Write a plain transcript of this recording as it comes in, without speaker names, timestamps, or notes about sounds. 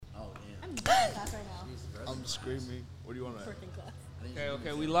Class right now. I'm screaming. What do you want to? Working class.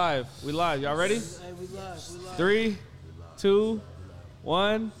 Okay, we live. Y'all ready? Hey, we live. 3, 2,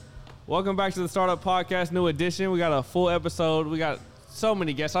 1. Welcome back to the Startup Podcast, new edition. We got a full episode. We got so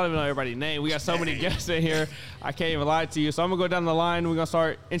many guests. I don't even know everybody's name. We got so many guests in here. I can't even lie to you. So I'm going to go down the line. We're going to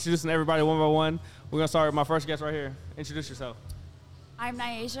start introducing everybody one by one. We're going to start with my first guest right here. Introduce yourself. I'm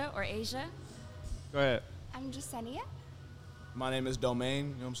Nyasia or Asia. Go ahead. I'm Jasenia. My name is Domain.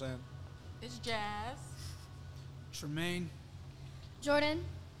 You know what I'm saying? It's Jazz. Tremaine. Jordan.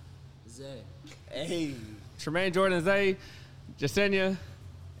 Zay. Hey. Tremaine, Jordan, Zay, Jasenia,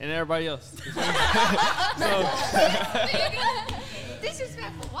 and everybody else.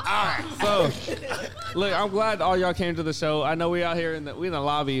 Disrespectful. All right. So, look, I'm glad all y'all came to the show. I know we out here in the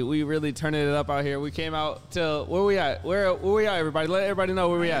lobby. We really turning it up out here. We came out till where we at? Where we at? Everybody, let everybody know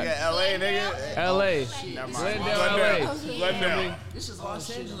where we at. Yeah, LA, nigga. LA. Glendale, LA. Glendale. This is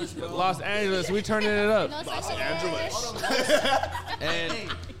Los Angeles, bro. Los Angeles. We turning it up. Los Angeles. And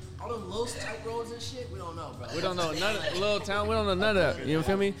All them low type roads and shit, we don't know, bro. we don't know none of little town. We don't know none of that. You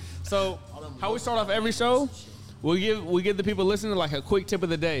feel me? So, how we start off every show? We give the people listening like a quick tip of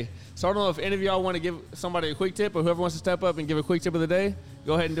the day. So I don't know if any of y'all want to give somebody a quick tip or whoever wants to step up and give a quick tip of the day,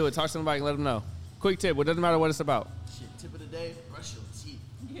 go ahead and do it. Talk to somebody and let them know. Quick tip. It doesn't matter what it's about. Shit, tip of the day, brush your teeth.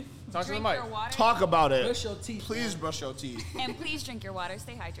 Talk to the Drink mic. your water. Talk about it. Brush your teeth. Please brush your teeth. And please drink your water.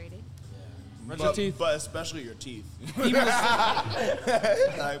 Stay hydrated. Brush your teeth. But especially your teeth. People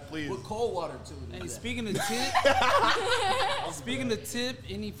Like, please. with cold water, too. Hey, speaking of tip,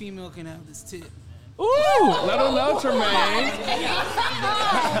 any female can have this tip. Ooh, let them know, Tremaine.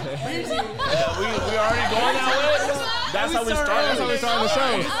 We already going that way? That's how we That's started. how we started the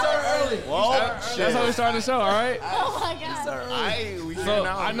show. Well, That's how we started the show, all right? Oh my god. we So here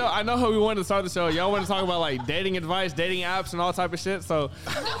now. I know how we wanted to start the show. Y'all want to talk about like dating advice, dating apps, and all type of shit. So,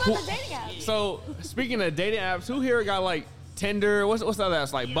 What about the dating app? so speaking of dating apps, who here got like Tinder? What's the other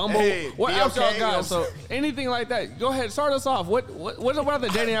apps like Bumble? Hey, what be apps y'all okay, got? yo. So anything like that? Go ahead, start us off. What about the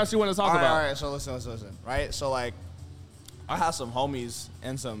dating apps you want to talk about? All right. So listen. Right. So like, I had some homies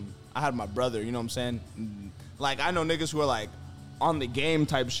and I had my brother. You know what I'm saying? Like I know niggas who are like on the game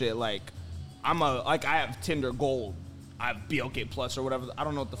type shit. Like I have Tinder Gold. I have BLK Plus or whatever. I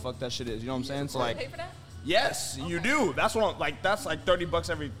don't know what the fuck that shit is. You know what I'm saying? So Pay like, for that? yes, you do. That's what that's like $30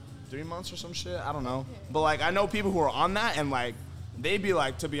 every 3 months or some shit. I don't know. But like I know people who are on that and like they be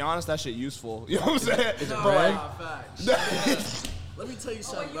like, to be honest, that shit useful. You know what I'm saying? Facts. Let me tell you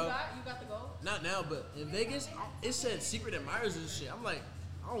something, You bro. got the gold? Not now, but in Vegas, it said secret admirers and shit. I'm like,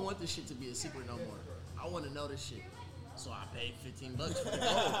 I don't want this shit to be a secret no more. I want to know this shit. So I paid $15 for the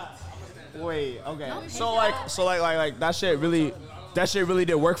gold. Wait, okay. So like that shit really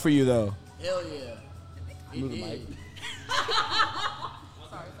did work for you though. Hell yeah. It did.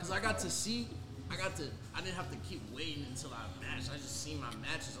 Because I didn't have to keep waiting until I matched. I just seen my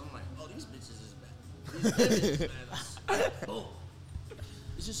matches. I'm like, oh, these bitches is bad. These bitches, man. Boom.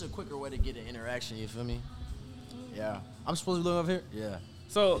 It's just a quicker way to get an interaction, you feel me? Yeah. I'm supposed to live up here? Yeah.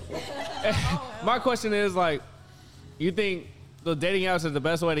 So my question is like, you think the dating apps is the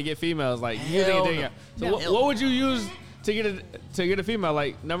best way to get females? Like you think dating apps. So what would you use to get a female?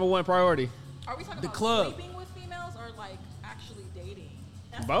 Like number one priority. Are we talking The about club. sleeping with females or like actually dating?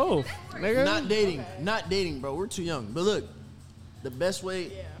 Both, nigga. Not dating, bro. We're too young. But look, the best way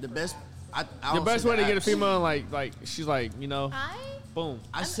to get a female, like she's like, you know, boom.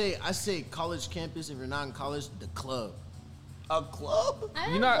 I say college campus. If you're not in college, the club. A club?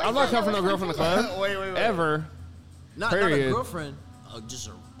 I'm not coming for no girl from the club. Wait. Ever. Not a Period. girlfriend. Just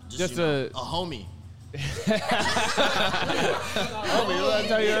a homie. Homie, what did I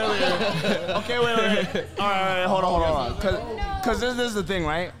tell you earlier? Okay, wait. All right, hold on. Because this is the thing,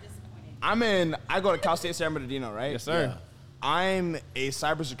 right? I go to Cal State San Bernardino, right? Yes, sir. Yeah. I'm a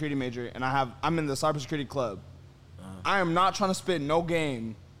cybersecurity major, and I'm in the cybersecurity club. I am not trying to spit no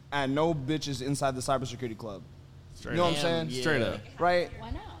game at no bitches inside the cybersecurity club. Straight You know up. what I'm saying? Yeah. Straight up. Right?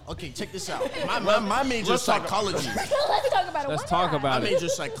 Why not? Okay, check this out. My major is psychology. Let's talk about it. Let's Why talk not? My about it. major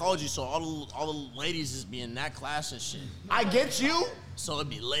is psychology, so all the ladies is be in that class and shit. I get you, So it'd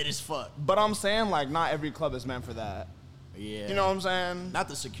be late as fuck. but I'm saying, like, not every club is meant for that. Yeah. You know what I'm saying? Not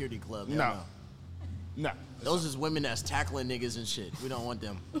the security club. No. No. Those is women that's tackling niggas and shit. We don't want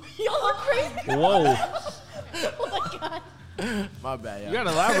them. Y'all are crazy. Whoa. Oh my god. My bad, You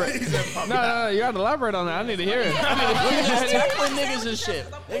gotta elaborate. No, you gotta elaborate on that. I need to hear it. Women that's tackling niggas and shit.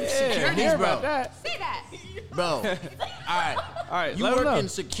 They securities, hear bro. about that. Say that. Bro. All right. You let 'em work know. in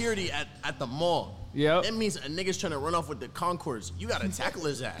security at the mall. Yep. That means a nigga's trying to run off with the Concords. You gotta tackle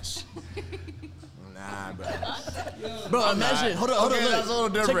his ass. Nah, bro. Bro, imagine. Hold on. Okay, Look. that's a little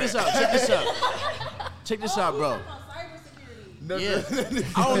Check different. this out. Check this out, bro. Yeah.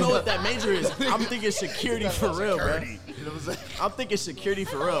 I don't know what that major is. I'm thinking security for real, bro. You know what I'm saying? I'm thinking security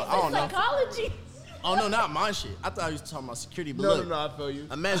for real. I don't know. Psychology. Oh, no, not my shit. I thought he was talking about security, but No, look. I feel you.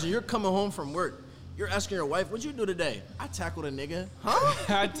 Imagine you're coming home from work. You're asking your wife, what'd you do today? I tackled a nigga. Huh?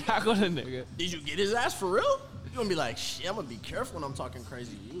 I tackled a nigga. Did you get his ass for real? You're gonna be like, shit, I'm gonna be careful when I'm talking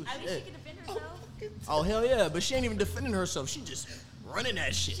crazy to you. At least she Shit. can defend herself. Oh, hell yeah. But she ain't even defending herself. She just running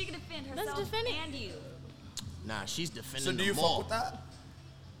that She shit. can defend That's herself defending- and you Nah, she's defending So do the you mall. fuck with that?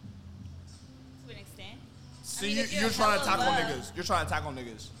 to an extent. So mean, if you're you're trying to hella tackle love- niggas. You're trying to tackle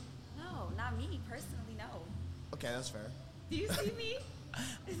niggas. No, not me personally. No. Okay, that's fair. Do you see me?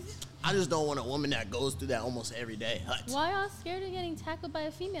 I just don't want a woman that goes through that almost every day. Hut. Why y'all scared of getting tackled by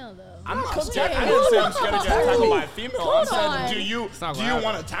a female though? I'm not Come scared. here. I didn't say I'm scared of getting tackled by a female. I Hold said, on. do you not gonna do you happen.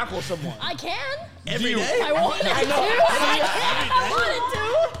 want to tackle someone? I can. Every you- day? I wanted to. I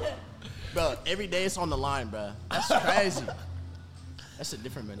wanted to. Bro, every day it's on the line, bro. That's crazy. That's a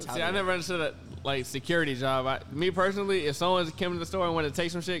different mentality. See, I never understood that, like, security job. Me personally, if someone came to the store and wanted to take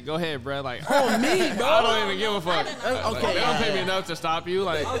some shit, go ahead, bro. Like, Oh, me, bro. I don't even give a fuck. Okay, They don't pay me yeah. enough to stop you.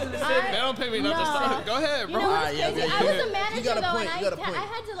 Like, they don't pay me enough to stop. Go ahead, You bro. know what's Alright, yeah, crazy? yeah, I was yeah. a manager You got a though, point, and you got a point. I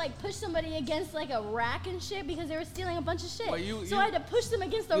had to like push somebody against like a rack and shit because they were stealing a bunch of shit. Well, you- so you- I had to push them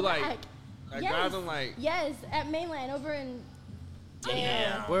against the you, like- rack. Like, yes. grab them, like, Yes, at Mainland over in.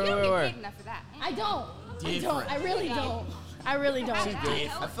 Damn. where, You don't where, get where? paid enough for that. I don't. Different. I really don't. I really don't.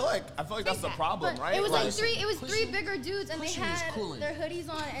 I feel like that's the problem, But right? it was Like, like three. It was three bigger dudes, and they pushing is had cooling. their hoodies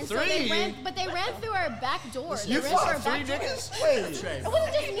on, and so Three? they ran. But they ran through our back door. They you ran through our fought three back door. niggas? Wait. Trey, It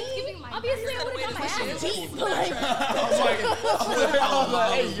wasn't just me. Obviously, I would have got my ass beat. Like, I was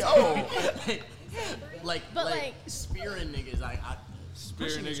like, hey, yo. like, But, like, like- spearing niggas, like,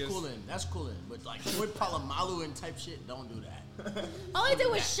 pushing is niggas. cooling. That's cooling. But like, with Palomalu and type shit, don't do that. all I did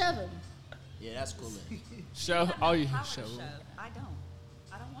was shove him. Yeah, that's cooling. Show. Oh, you I show. would shove. I don't.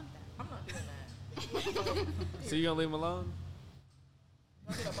 I don't want that. I'm not doing that. So you gonna leave him alone?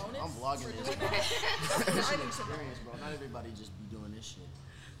 Want to get a bonus? I'm vlogging for this. doing that? This is an experience, bro. Not everybody just be doing this shit.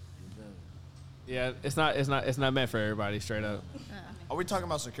 You feel me? Yeah, it's not meant for everybody. Straight up. Are we talking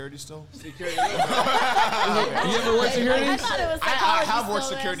about security still? Security. You ever work security? I thought it was I psychology have worked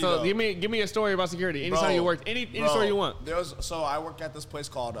still there. security. So though. give me a story about security. Anytime Bro, you worked, any bro, story you want. So I work at this place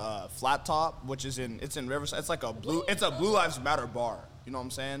called Flat Top, which is in Riverside. It's like a blue Lives Matter bar. You know what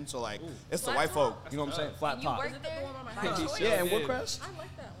I'm saying? So like it's the white folk. You know what I'm saying? Flat You Top. work there? The one by my house. Yeah, in did. Woodcrest. I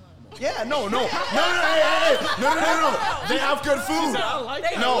like that one. Yeah, no, hey, no. They have good food.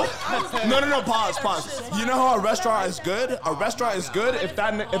 No. Pause. You know how a restaurant is good? A restaurant is good if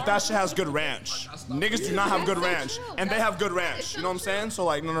that shit has good ranch. Niggas do not have good ranch, and they have good ranch. You know what I'm saying? So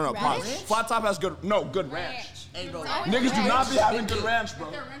like, no. Pause. Ranch? Flat Top has good ranch. Hey, bro. Niggas do not be having good ranch, bro.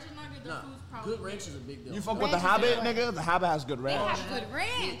 Their ranch is not good. Their Nah, food's probably good ranch is a big deal. You fuck with the Habit, nigga? The Habit has good ranch. Good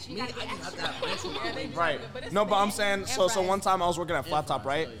ranch. You Me, I gotta just get have extra. to have ranch with my wings. Right. But it's No, but I'm big. saying so. fries. One time I was working at Flat Top,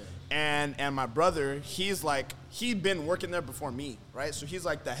 fries, right? hell yeah. And my brother, he'd been working there before me, right? So he's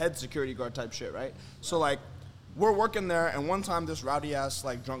like the head security guard type shit, right? So like, we're working there, and one time this rowdy ass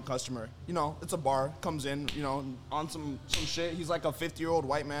like drunk customer, you know, it's a bar, comes in, you know, on some shit. He's like a 50-year-old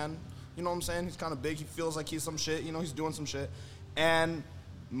white man, you know what I'm saying? He's kind of big. He feels like he's some shit, you know, he's doing some shit, and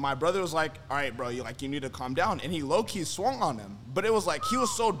my brother was like, all right, bro, you need to calm down. And he low-key swung on him. But it was like, he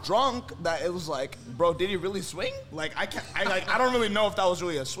was so drunk that it was like, bro, did he really swing? Like, I don't really know if that was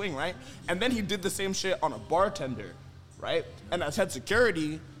really a swing, right? And then he did the same shit on a bartender, right? And as head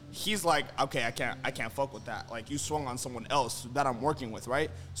security, he's like, okay, I can't fuck with that. Like, you swung on someone else that I'm working with, right?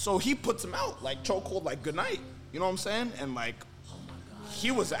 So he puts him out, like, chokehold, like, good night. You know what I'm saying? And like,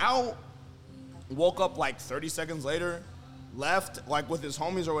 he was out, woke up like 30 seconds later, left like with his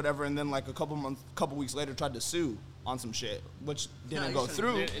homies or whatever, and then like a couple weeks later tried to sue on some shit, which didn't go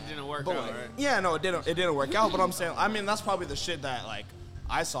through. It didn't work But, out, like, right? yeah, no, it didn't work out. But I'm saying, I mean, that's probably the shit that like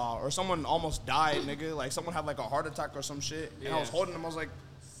I saw, or someone almost died, nigga. Like someone had like a heart attack or some shit, and I was Yeah. holding him. I was like,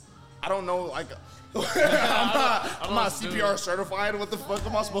 I don't know, like I'm not CPR certified. What the fuck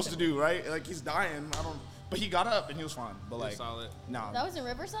am I supposed to do, right? Like he's dying. But he got up and he was fine. But like, solid. no. That was in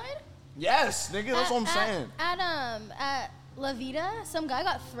Riverside. Yes, nigga, that's what I'm saying. At La Vida, some guy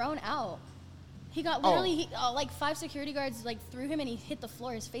got thrown out. He got Oh. literally like 5 security guards like threw him and he hit the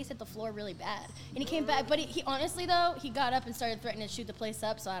floor. His face hit the floor really bad, and he came back. But he honestly though he got up and started threatening to shoot the place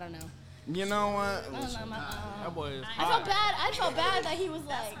up. So I don't know. You know what? I don't know. That boy is I felt bad. I felt bad that he was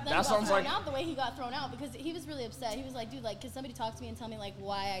like that he got sounds thrown like- out the way he got thrown out because he was really upset. He was like, dude, like, could somebody talk to me and tell me like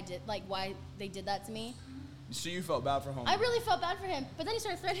why they did that to me? So you felt bad for homie. I really felt bad for him, but then he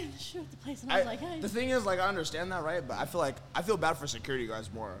started threatening to shoot the place, and I was like, hey. The thing is, like, I understand that, right? But I feel bad for security guards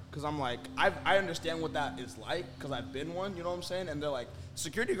more, because I'm like, I understand what that is like, because I've been one, you know what I'm saying? And they're like,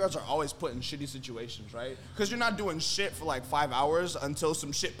 security guards are always put in shitty situations, right? Because you're not doing shit for like 5 hours until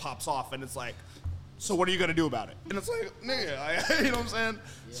some shit pops off, and it's like, so what are you gonna do about it? And it's like, nigga, you know what I'm saying?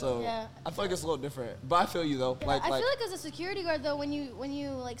 Yeah. So Yeah. I feel like it's a little different, but I feel you though. Yeah, I feel like as a security guard though, when you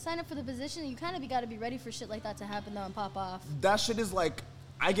like sign up for the position, you kind of got to be ready for shit like that to happen though and pop off. that shit is like,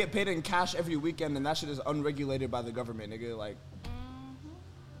 I get paid in cash every weekend, and that shit is unregulated by the government, nigga.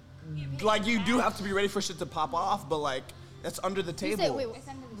 Like you do have to be ready for shit to pop off, but like that's under the You table. say, wait,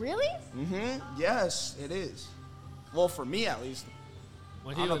 really? Yes, it is. Well, for me at least.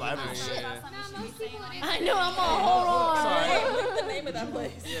 When I he don't was know in about there, everyone. yeah. Most people I know, I'm all, hold on. What's the name of that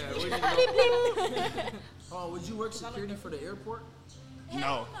place? Yeah, we didn't know. Oh, would you work security for the airport?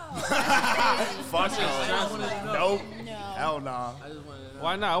 No. Fuck no. Nope. No. Hell nah. I just wanted to know.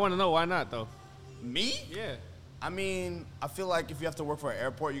 Why not? I want to know why not though. Me? Yeah. I mean, I feel like if you have to work for an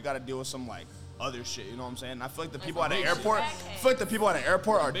airport, you got to deal with some like other shit. You know what I'm saying? I feel like the people at an airport,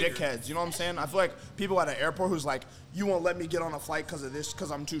 are dickheads. You know what I'm saying? I feel like people at an airport who's like, you won't let me get on a flight because of this, because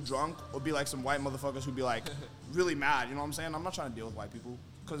I'm too drunk, would be like some white motherfuckers who'd be like really mad. You know what I'm saying? I'm not trying to deal with white people,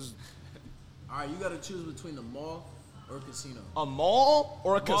 because All right, you got to choose between a mall or a casino. a mall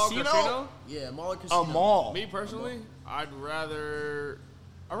or a Mall, casino? Yeah, mall or casino. A mall. Me personally, I'd rather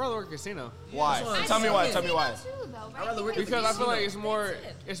work casino. Why? Yeah, Tell me why. Tell me why. I'd rather work Because I feel like casino.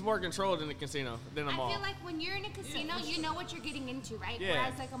 it's more controlled in a casino than a I mall. feel like when you're in a casino, you know what you're getting into, right? Yeah.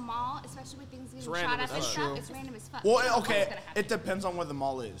 Whereas like a mall, especially with things getting random shot as up and fuck. stuff, True. it's random as fuck. Well, You don't know what's okay, gonna happen. it depends on where the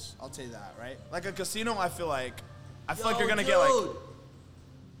mall is. I'll tell you that, right? Like a casino, I feel like you're gonna Yo, get like. dude.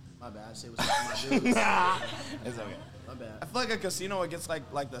 My bad. I say what's up to my dudes. It's okay. My bad. I feel like a casino, it gets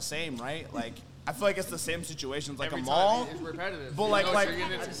like the same, right? Like I feel like it's the same situations like Every a time, mall. it's repetitive. But You like know what like you're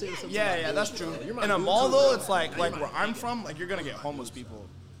getting I into. just say what's up to yeah, my yeah, dudes. that's true. You're my In a dude mall too, though, bro. it's like You're my where dude. I'm from, like you're gonna get homeless people.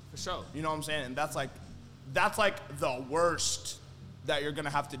 For sure. You know what I'm saying? And that's like the worst that you're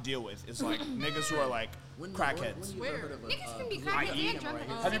gonna have to deal with. Is like niggas who are like When crackheads. you ever heard of a, Niggas can be crackheads and drunk.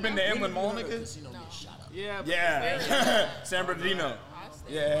 Have you been to Inland Mall, when you heard of a nigga? casino get shot up? Yeah. Yeah, San Bernardino.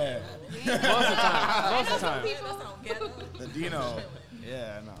 Yeah, Most of the time. Most of the time. the Dino.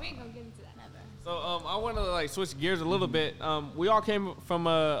 Yeah, no. We ain't gonna get into that. Never. So I want to like switch gears a little bit. We all came from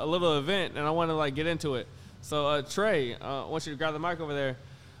a little event, and I want to like get into it. So Trey, I want you to grab the mic over there.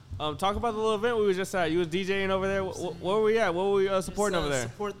 Talk about the little event we was just at. You was DJing over there. Where were we at? What were we supporting over there?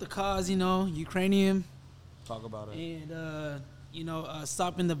 Support the cause, Ukrainian, Talk about it. and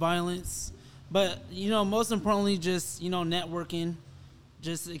stopping the violence. But most importantly, just networking,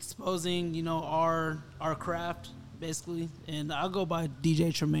 just exposing our craft basically. And I'll go by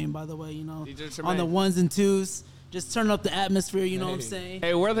DJ Tremaine, by the way. DJ on the Tremaine. ones and twos, just turn up the atmosphere. You know what I'm saying?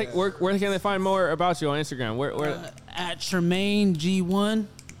 Hey, where can they find more about you on Instagram? Where? At Tremaine G1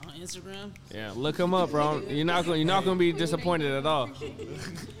 on Instagram. Yeah, look him up, bro. You're not gonna be disappointed at all.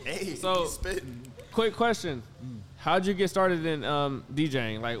 Hey, So- he's spitting. Quick question: how'd you get started in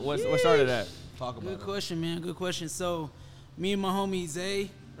DJing? Like, what started that? Talk about Good it. question, man. Good question. So, me and my homie Zay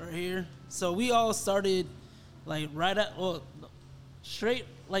right here. So we all started like straight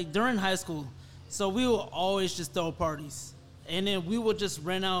like during high school. So we will always just throw parties, and then we would just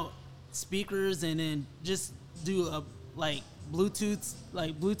rent out speakers and then just do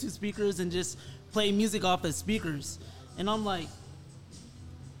Bluetooth speakers and just play music off of speakers. And I'm like,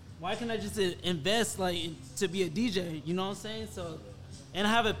 why can't I just invest to be a DJ? You know what I'm saying? So, and I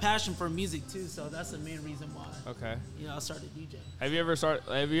have a passion for music too. So that's the main reason why. Okay. I started DJing. Have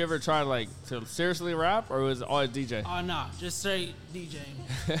you ever tried like to seriously rap, or was it always DJ? Oh nah, just straight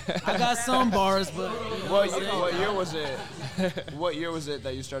DJing. I got some bars, but What year was it? What year was it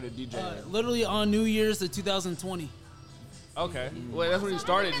that you started DJing? literally on New Year's of 2020. Okay. Well, that's when you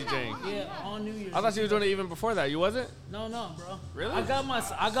started DJing. Yeah, on New Year's. I thought you were doing it even before that. You wasn't? No, bro. Really? I got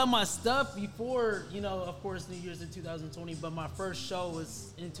my stuff before, of course, New Year's in 2020, but my first show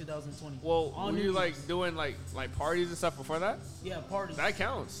was in 2020. Well, on were New you Year's. like doing like parties and stuff before that? Yeah, parties. That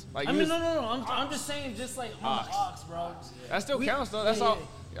counts. Like I you mean, was- no. I'm just saying, just like on the aux, bro. That still We- counts though. That's yeah, all.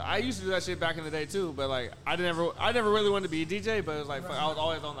 I used to do that shit back in the day too, but like I never really wanted to be a DJ, but it was like fuck, I was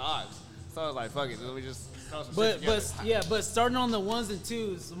always on the odds. So I was like, fuck it, let me just throw some shit together. But starting on the ones and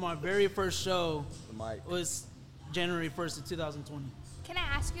twos, my very first show The mic. was January 1st of 2020. Can I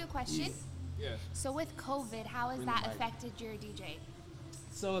ask you a question? Yeah. So with COVID, how has that affected your DJ?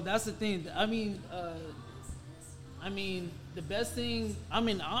 So that's the thing. I mean, the best thing.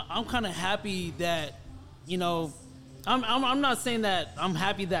 I'm kind of happy that, I'm not saying that I'm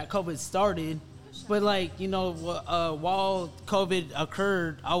happy that COVID started, But like while COVID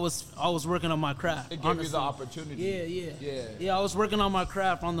occurred, I was working on my craft. It gave you the opportunity. Yeah. I was working on my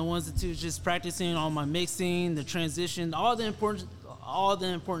craft on the ones and twos, just practicing on my mixing, the transition, all the important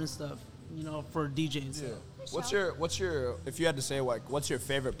stuff, for DJing. So. Yeah. What's your if you had to say like what's your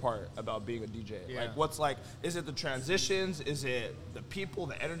favorite part about being a DJ? Yeah. Like what's like is it the transitions? Is it the people,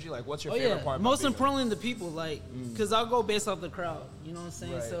 the energy? Like what's your favorite part? Most importantly, the people, like, cause I'll go based off the crowd. You know what I'm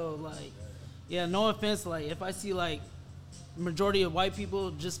saying? Right. So like, yeah, no offense, like if I see like majority of white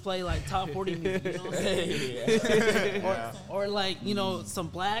people just play like top 40 music, you know what I'm saying? or like some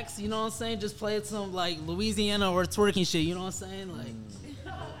blacks, you know what I'm saying? Just play some like Louisiana or twerking shit, you know what I'm saying? Like.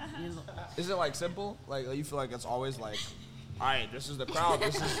 Is it like simple? Like you feel like it's always like, all right, this is the crowd.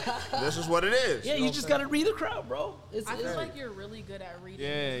 This is what it is. Yeah, you just gotta read the crowd, bro. I feel like you're really good at reading.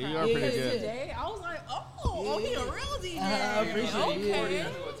 Yeah, the you crowd. are pretty Because good. Today, I was like, he a real DJ. I appreciate it.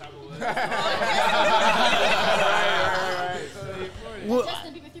 Okay. Well,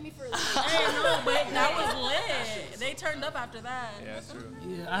 Justin Bieber threw me for a loop. Hey, no, but that was lit. They turned up after that. Yeah, that's true.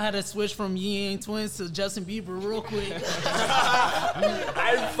 yeah, I had to switch from Ying Yang Twins to Justin Bieber real quick.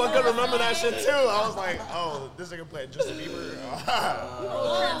 I fucking remember that shit too. I was like, oh, this nigga played Justin Bieber.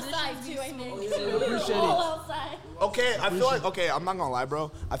 All outside too, I think. Appreciate All it. outside. Okay, I feel like I'm not gonna lie,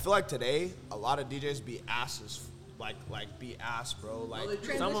 bro. I feel like today a lot of DJs be asses, like be ass, bro. Like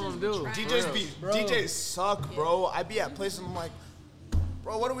Some of them do. DJs suck, bro. I be at places and I'm like,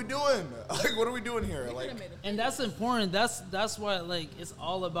 bro, what are we doing? Like, what are we doing here? Like, And that's important. That's why like it's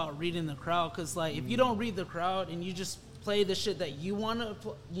all about reading the crowd. Cause like if you don't read the crowd and you just play the shit that you wanna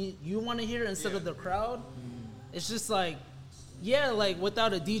hear instead of the crowd, it's just like. Yeah, like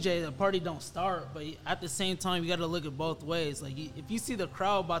without a DJ, the party don't start. But at the same time, you got to look at both ways. Like if you see the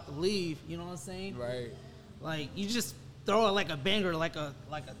crowd about to leave, you know what I'm saying? right. Like you just throw it like a banger, like a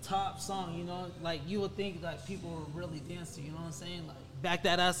top song. You know, like you would think that people would really dance to. You know what I'm saying? Like back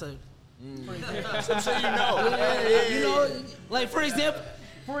that ass up. For example. So you know. You know, like for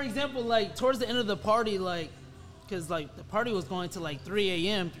example, like towards the end of the party, like. Cause like the party was going to like 3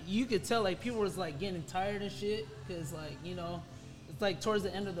 a.m. You could tell like people was like getting tired and shit. Cause like it's like towards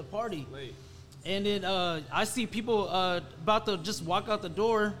the end of the party. Late. And then I see people about to just walk out the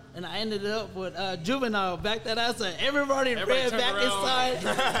door, and I ended up with Juvenile back that ass up. Everybody ran turned back around. inside.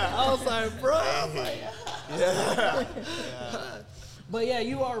 I was like, bro. I'm like, But yeah,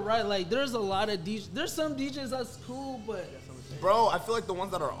 you are right. Like there's a lot of DJs. There's some DJs that's cool, but. Bro, I feel like the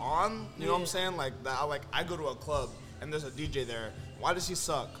ones that are on, you know what I'm saying? Like that, I go to a club and there's a DJ there. Why does he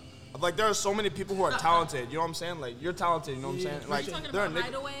suck? Like there are so many people who are talented. You know what I'm saying? Like you're talented. You know what I'm saying? Are Like you talking they're a about nigga.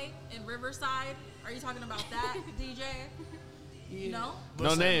 Hideaway in Riverside? Are you talking about that DJ? No?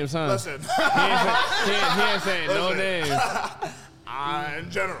 No names, huh? Listen, He ain't saying no Listen. names. in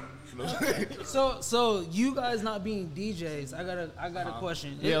general. So you guys not being DJs, I got a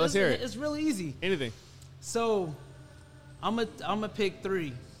question. Yeah, let's hear it. It's really easy. Anything. So I'm a pick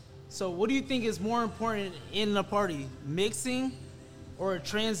 3. So what do you think is more important in a party? Mixing or a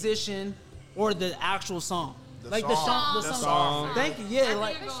transition or the actual song? The song. Thank you. Yeah, I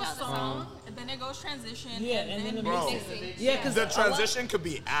like think it goes song, and then it goes transition, Yeah, and then the Bro. mixing. yeah, cuz The transition could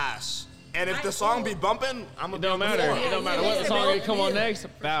be ass. And if the song be bumping, I'm It gonna don't matter. It don't matter what the song yeah. gonna come on next.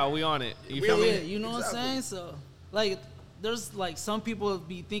 Bow, we on it. You feel yeah, me? you know what I'm saying? So like there's like some people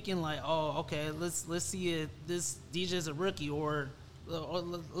be thinking like, "Oh, okay, let's see if this DJ is a rookie or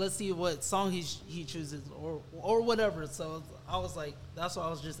let's see what song he chooses or whatever." So I was like, that's why I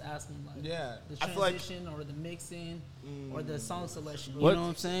was just asking like Yeah. the I feel like- transition or the mixing or the song selection. You What- know what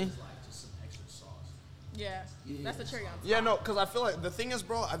I'm saying? Yeah, that's the cherry on top. Yeah, no, because I feel like the thing is,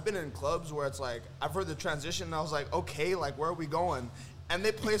 bro, I've been in clubs where it's like, I've heard the transition and I was like, okay, like, where are we going? And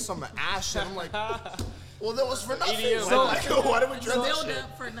they play some ass shit. I'm like, well, that was for nothing. EDM. So, like, why did we The transition? build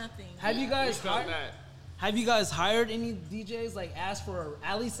up for nothing. Have you guys Felt that. have you guys hired any DJs like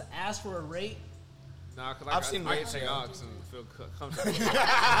at least ask for a rate? Nah, cause I've seen I can rates, take yeah. aux and feel comfortable.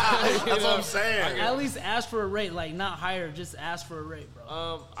 That's what I'm saying. At least ask for a rate, like not hire, just ask for a rate,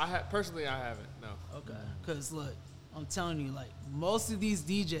 bro. Personally, I haven't. No. Okay. Cause look, I'm telling you, like most of these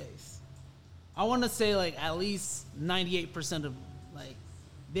DJs, I want to say like at least 98% of them, like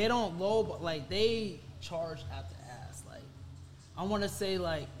they don't but like they charge at the ass. Like I want to say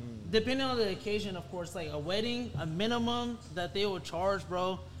like depending on the occasion, of course, like a wedding, a minimum that they would charge,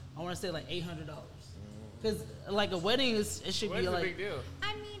 bro. I want to say like $800. Cause like a wedding it should What's be the like big deal?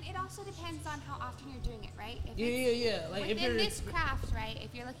 I mean, it also depends on how often you're doing it, right? If yeah. Like if within you're this craft, right?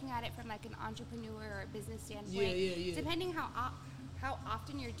 If you're looking at it from like an entrepreneur or business standpoint, Yeah. depending how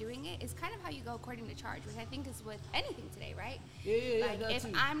often you're doing it is kind of how you go according to charge, which I think is with anything today, right? Yeah, Like that if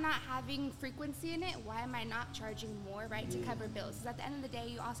too. I'm not having frequency in it, why am I not charging more, right, to cover bills? Because at the end of the day,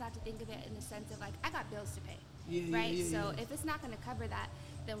 you also have to think of it in the sense of like, I got bills to pay, right? So if it's not going to cover that,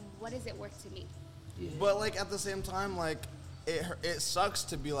 then what is it worth to me? But like at the same time, like it sucks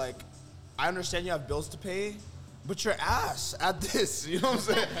to be like, I understand you have bills to pay, but your ass at this, you know what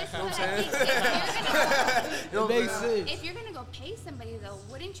I'm saying? You know what I'm saying? Makes sense. If you're gonna go pay somebody though,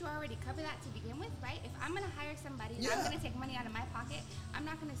 wouldn't you already cover that to begin with, right? If I'm gonna hire somebody, and I'm gonna take money out of my pocket, I'm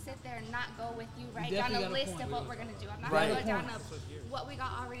not gonna sit there and not go with you, right, down Definitely a got a list point. of what we're gonna do. I'm not Right. gonna go down what we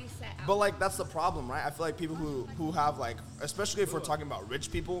got already set out. But like that's the problem, right? I feel like people who have like, especially if we're talking about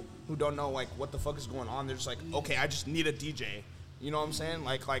rich people who don't know like what the fuck is going on, they're just like, okay, I just need a DJ. You know what I'm saying?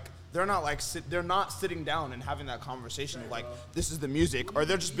 Like they're not like they're not sitting down and having that conversation of like, this is the music, or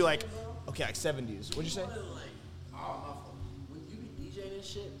they'll just be like, okay, like 70s. What'd you say? Like, oh, my fault. When you be DJing and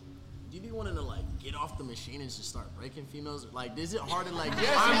shit, do you be wanting to like get off the machine and just start breaking females? Like, is it hard to like? Hell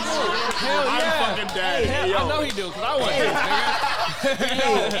yeah. I'm fucking dead. Hey, yo. I know he do, because I wasn't.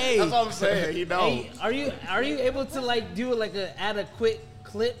 Nigga. Hey, That's what I'm saying. He knows. hey, are you able to like do like add a quick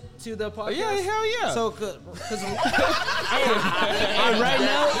clip to the podcast? Yeah, hell yeah. So, cause hey, right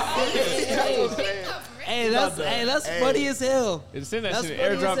now, hey, that's funny as hell. And send that That's shit,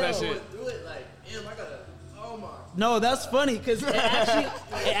 funny airdrop as that hell. shit. Do it like, damn, I gotta. Oh my. No, that's funny because it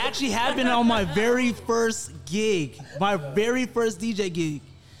actually happened on my very first gig, my very first DJ gig,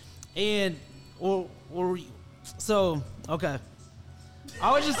 and so okay.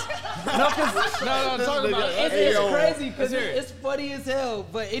 I was just no, talk about it. it's crazy because Let's hear it. it's funny as hell.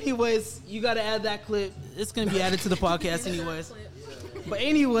 But anyways, you got to add that clip. It's gonna be added to the podcast anyways. But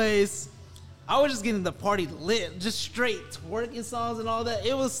anyways, I was just getting the party lit, just straight twerking songs and all that.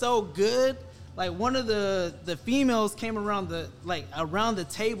 It was so good. Like one of the females came around the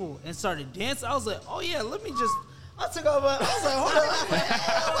table and started dancing. I was like, oh yeah, let me just. I took off. I was like,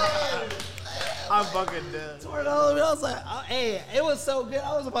 hold on. I'm fucking dead. Twerk all over. I was like, hey, it was so good.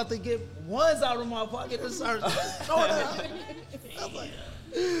 I was about to get ones out of my pocket and start throwing them. I was like,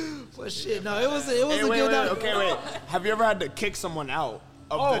 but shit, no, it was a good night. Okay, wait. Have you ever had to kick someone out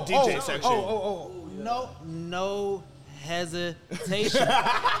of the DJ section? No hesitation.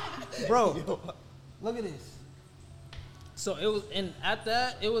 Bro, look at this. So it was, and at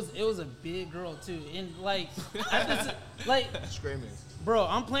that, it was a big girl too. And like, Screaming. bro,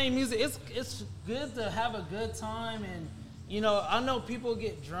 I'm playing music. It's good to have a good time, and you know, I know people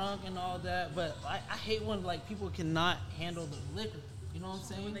get drunk and all that, but I hate when like people cannot handle the liquor. You know what I'm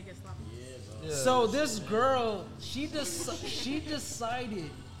saying? When they get sloppy. So this girl, she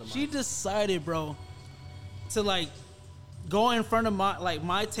decided, bro, to like go in front of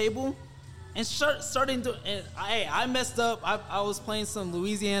my table and starting to. And I messed up. I was playing some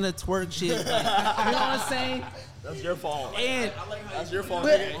Louisiana twerk shit. Like, you know what I'm saying? That's your fault. And That's your fault.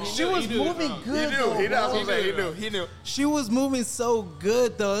 but nigga. she was moving good. though, He knew. That's bro. what I'm saying. He knew. She was moving so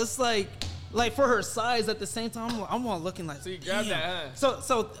good though. It's like for her size at the same time, I'm all looking like. So you grabbed damn. that,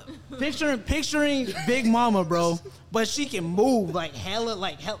 So picturing Big Mama, bro, but she can move like hella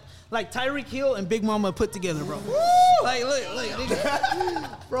like Tyreek Hill and Big Mama put together, bro. Like look,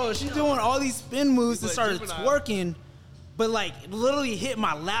 nigga. Bro, she's doing all these spin moves and like started juvenile. twerking, but like literally hit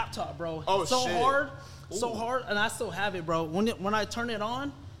my laptop, bro. Oh, so shit. so hard, and I still have it, bro. When I turn it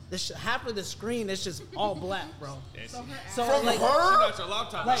on, half of the screen is just all black, bro. So like She knocked your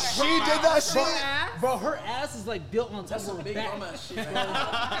laptop like out. She did that shit. bro, her ass is like built on top of her Big back. mama shit.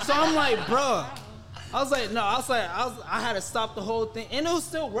 So I'm like, bro. I had to stop the whole thing, and it was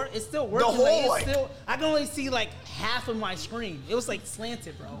still work. It's still working. I can only see like half of my screen. It was like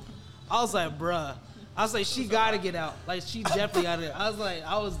slanted, bro. I was like, bruh. I was like, she gotta get out. Like, she definitely gotta get out. She's like,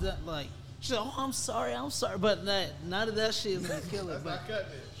 oh, I'm sorry, but none of that shit is gonna kill her. But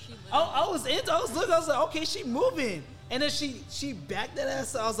I was looking. I was like, okay, she moving, and then she backed that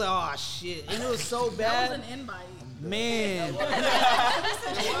ass. I was like, oh shit, and it was so That bad, was an invite. man.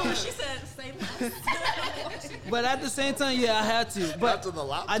 She said, say that. But at the same time, yeah, I had to. But After the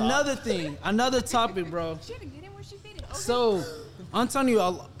laptop. another topic, bro. She had to get in where she fitted. Okay. So, I'm telling you,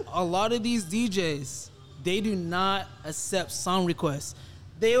 a lot of these DJs, they do not accept song requests.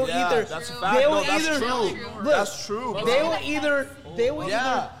 They will Yeah, either that's a fact. they will No, that's either true. look, That's true. Bro. they will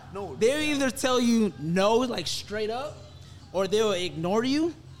Yeah. they'll either tell you no, like straight up, or they will ignore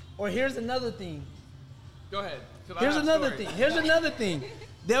you. Or here's another thing. Go ahead. 'cause I Here's have a another story. thing. Here's another thing.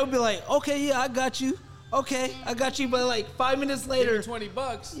 They'll be like, okay, yeah, I got you, Okay, I got you, but like 5 minutes later,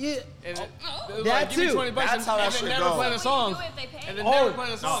 $20. yeah. And that give me too. $20 That's how that and should then never go. play the song. What do you do if they pay? And then never play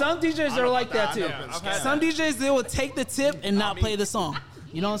the Oh, song. some DJs are like that too. I've had Some DJs, they will take the tip and not play the song.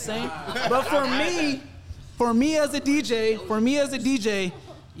 You know what I'm saying? But for me as a DJ,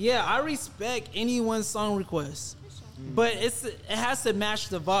 yeah, I respect anyone's song request. But it has to match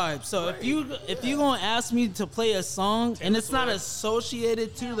the vibe. So if you gonna ask me to play a song and it's not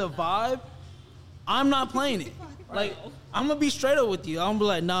associated to the vibe, I'm not playing it. Like I'm gonna be straight up with you. I'm gonna be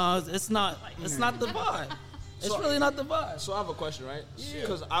like, nah, it's not the vibe. It's really not the vibe. So I have a question, right?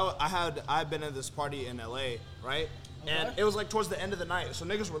 Because I've been at this party in LA, right? And it was like towards the end of the night, so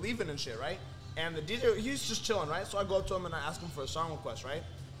niggas were leaving and shit, right? And the DJ, he's just chilling, right? So I go up to him and I ask him for a song request, right?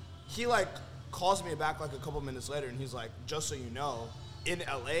 He like calls me back like a couple minutes later and he's like, just so you know, in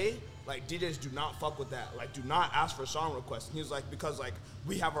LA, like DJs do not fuck with that. Like do not ask for song requests. And he was like, because like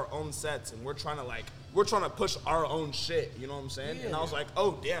we have our own sets and we're trying to push our own shit, you know what I'm saying? Yeah. And I was like,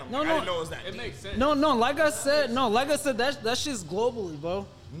 oh damn, I didn't know it was that It deep. makes sense. No, like I said, that's just globally, bro.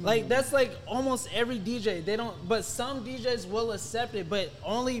 Like that's like almost every DJ. They don't, but some DJs will accept it, but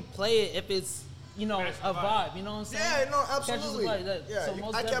only play it if it's Match the a vibe. vibe. You know what I'm saying? Yeah, no, Catches the absolutely. vibe, Yeah, so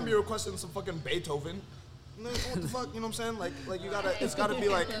most I can't be definitely. requesting some fucking Beethoven. What the fuck, you know what I'm saying? Like you gotta, it's gotta be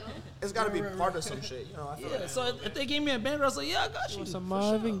like, it's gotta be part of some shit, you know? I feel Yeah, like, so if they gave me a band, I was like, yeah, I got you. Some for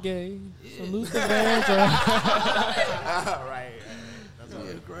Marvin sure. Gaye, some Luther Vandross. right.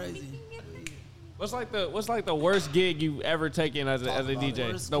 Yeah, crazy. What's like the worst gig you've ever taken as a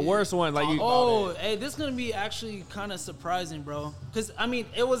DJ? worst The gig. worst one, like you. Oh, hey, this is gonna be actually kind of surprising, bro. Cause I mean,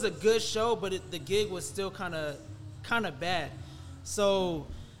 it was a good show, but the gig was still kind of bad. So,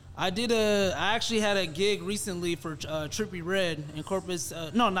 I actually had a gig recently for Trippie Redd in Corpus.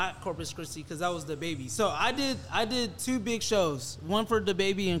 No, not Corpus Christi, cause that was the baby. So I did 2 big shows. One for the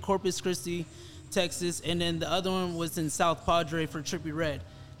baby in Corpus Christi, Texas, and then the other one was in South Padre for Trippie Redd.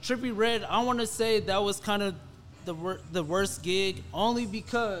 Trippie Redd, I want to say that was kind of the worst gig, only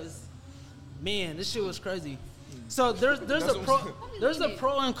because, man, this shit was crazy. So there's a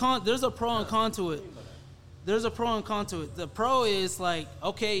pro and con to it. There's a pro and con to it. The pro is like,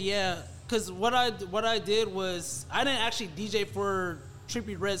 okay, yeah, because what I did was I didn't actually DJ for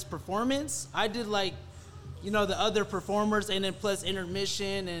Trippie Redd's performance. I did like, the other performers and then plus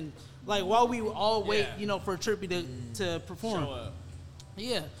intermission and like while we all wait, for Trippie to perform. Show up.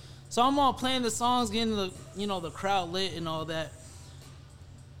 Yeah. So I'm all playing the songs, getting the crowd lit and all that.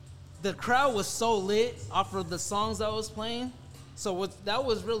 The crowd was so lit off of the songs I was playing. So that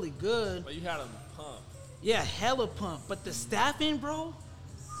was really good. But you had them pumped. Yeah, hella pumped. But the staffing, bro,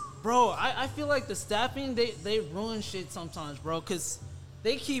 I feel like the staffing, they ruin shit sometimes, bro, because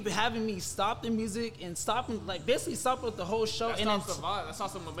they keep having me stop the music and basically stop with the whole show. That and stops then, the vibe. That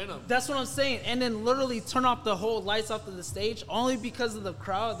stops the momentum. that's what I'm saying. And then literally turn off the whole lights off of the stage only because of the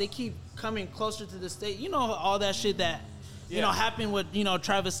crowd. They keep coming closer to the stage. You know, all that shit that, happened with,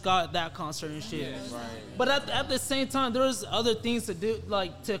 Travis Scott, that concert and shit. Yeah. Right. But at the same time, there's other things to do,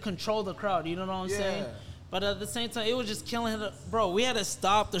 like to control the crowd. You know what I'm saying? But at the same time, it was just killing it. Bro, we had to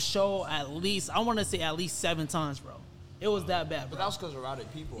stop the show at least 7 times, bro. It was that bad, bro. But that was because of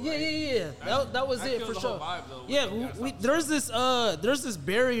routed people, Yeah, right? yeah. That was that it kills for the sure. whole vibe, though. Yeah, You gotta stop there's this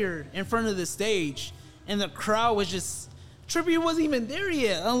barrier in front of the stage, and the crowd was just. Trippie wasn't even there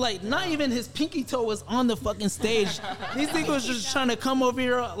yet. I'm like, not even his pinky toe was on the fucking stage. These niggas was just trying to come over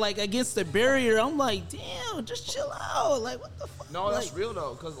here like against the barrier. I'm like, damn, just chill out. Like, what the fuck? No, that's real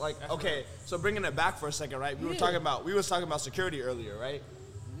though, cause like, okay, so bringing it back for a second, right? We was talking about security earlier, right?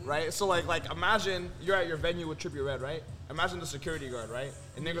 Right. So like, imagine you're at your venue with Trippie Redd, right? Imagine the security guard, right?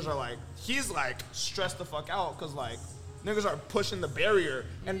 And niggas are like, he's like stressed the fuck out, cause like, niggas are pushing the barrier,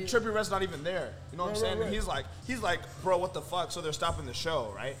 and Trippie Redd's not even there. You know what I'm saying? right. And he's like, bro, what the fuck? So they're stopping the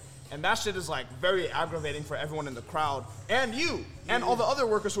show, right? And that shit is like very aggravating for everyone in the crowd, and you, and all the other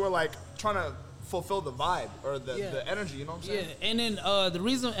workers who are like trying to fulfill the vibe or the energy. You know what I'm saying? Yeah, and then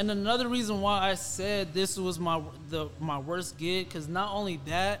another reason why I said this was my worst gig, because not only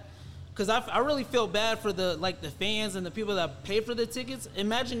that, because I really feel bad for the fans and the people that pay for the tickets.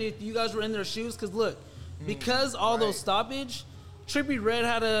 Imagine if you guys were in their shoes, because look, because all those stoppage, Trippie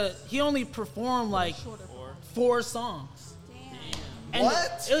Redd he only performed like 4 songs. And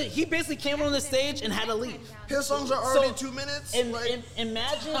What? he basically came on the stage and had to leave. His songs are already 2 minutes. Imagine.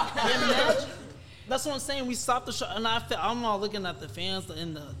 That's what I'm saying. We stopped the show, and I'm all looking at the fans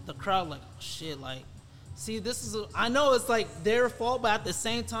and the crowd like, oh, shit, like, see, I know it's like their fault, but at the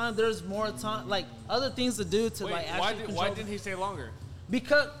same time, there's more time, like other things to do to Wait, like actually why didn't he stay longer?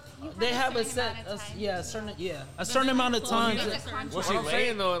 because They have a set, a certain amount of time. What I'm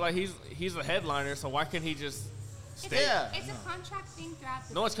saying though, like he's a headliner, so why can't he just stay? It's a contract thing throughout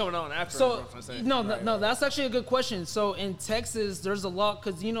the No one's coming on after. So him, no, that's actually a good question. So in Texas, there's a law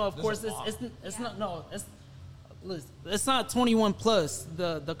because of course it's not 21 plus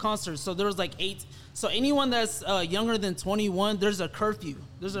the concert. So there's like 8. So anyone that's younger than 21, there's a curfew.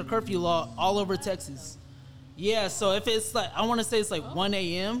 There's a curfew law all over Texas. Yeah, so if it's like, I want to say it's like 1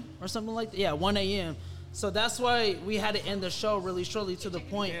 a.m. or something like that. Yeah, 1 a.m. So that's why we had to end the show really shortly to the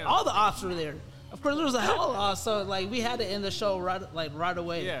point. Yeah. All the ops were there. Of course, there was a hell of ops, so like we had to end the show right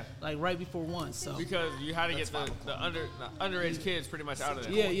away. Yeah. Like right before 1. So because you had to get the underage kids pretty much out of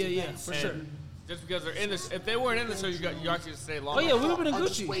there. Yeah, for sure. Just because they're in this, if they weren't in the show, you actually stay long. Oh yeah, we would have been in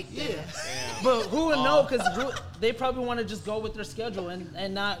Gucci. Yeah. But who would know? Because they probably want to just go with their schedule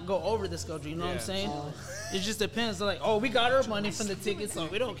and not go over the schedule. You know what I'm saying? It just depends. They're like, oh, we got our money from the tickets, so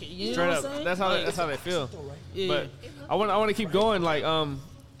we don't care. You know what I'm saying? That's how they feel. Yeah. But I want to keep going. Like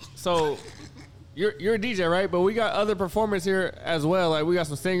so you're a DJ, right? But we got other performers here as well. Like we got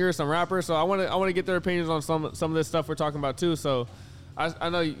some singers, some rappers. So I want to get their opinions on some of this stuff we're talking about too. So. I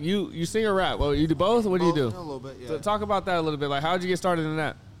know you sing or rap. Well, you do both? What do you do? A little bit, yeah. So talk about that a little bit. Like, how'd you get started in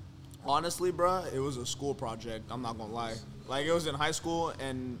that? Honestly, bruh, it was a school project. I'm not gonna lie. Like, it was in high school,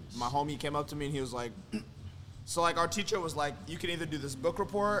 and my homie came up to me, and he was like, so, like, our teacher was like, you can either do this book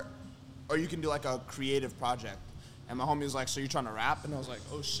report, or you can do, like, a creative project. And my homie was like, so you're trying to rap? And I was like,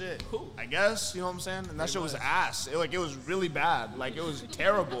 oh, shit, I guess, you know what I'm saying? And that shit was ass. It was really bad. Like, it was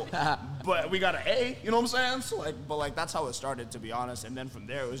terrible. But we got an A, you know what I'm saying? So, like, but, like, that's how it started, to be honest. And then from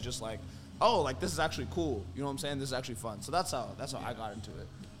there, it was just like, oh, like, this is actually cool. You know what I'm saying? This is actually fun. So that's how I got into it.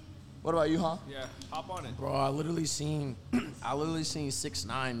 What about you, huh? Yeah, hop on it. Bro, I literally seen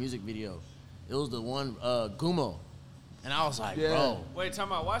 6ix9ine music video. It was the one, Gumo. And I was like, bro. Wait,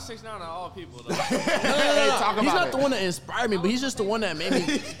 talking about why 6ix9ine of all people though? He's not the one that inspired me, but he's just the one that made me.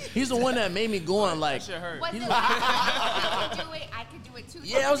 He's the one that made me go on like. Was it like, I could do it, I could do it too?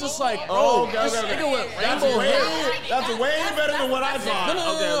 Yeah, I was just like, That's way better than what I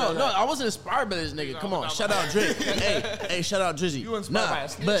thought. No, I wasn't inspired by this nigga. Come on, shout out Drake. hey, shout out Drizzy. You inspired by a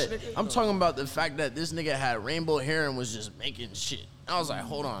snitch, but nigga? I'm talking about the fact that this nigga had rainbow hair and was just making shit. I was like,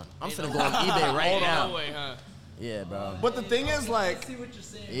 hold on, I'm finna go on eBay right now. No way, huh? Yeah, bro. But the thing is, like,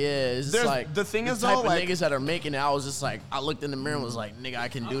 Yeah, it's just like the thing is type though, of like, niggas that are making it. I was just like, I looked in the mirror and was like, nigga, I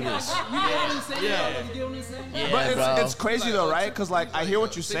can do this. Yeah, but bro. it's crazy though, right? Because like I hear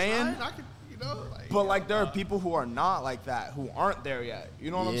what you're saying, but like there are people who are not like that, who aren't there yet.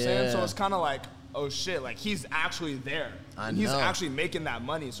 You know what I'm saying? So Yeah. it's kind of like, oh shit, like he's actually there. I He's know. actually making that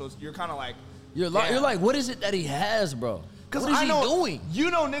money. So you're kind of like, You're like, what is it that he has, bro? because What is I he know doing?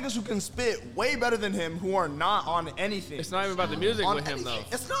 you know niggas who can spit way better than him who are not on anything. It's not even about the music on with him anything.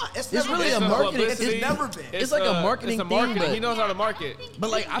 though. It's not. It's It's never really been. a marketing. publicity. It's never been. It's like a marketing it's a marketing. thing, but- He knows how to market. But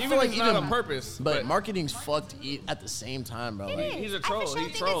like, I Even feel like if it's even not on purpose. But marketing's fucked at the same time, bro. It Like, is. he's a I troll. for sure He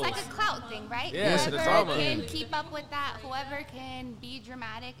think trolls. it's like a clout thing, right? Yeah, it's a whoever drama. can keep up with that, whoever can be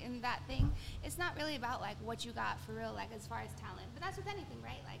dramatic in that thing, it's not really about like what you got for real, like as far as talent. But that's with anything,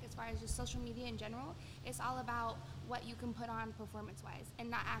 right? Like as far as just social media in general, it's all about what you can put on performance-wise and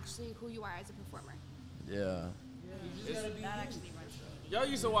not actually who you are as a performer. yeah. Y'all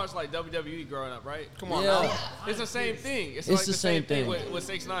used to watch like WWE growing up, right? Come on, Yeah. now. It's the same thing. It's It's like the same thing. with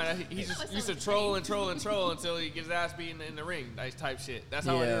 6ix9ine. He just used to troll until he gets his ass beaten in the ring. That type shit. That's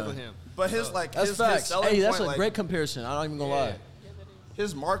how it Yeah. is with him. But his like That's his facts. selling Hey, that's point, a like, great comparison. I'm not even gonna lie.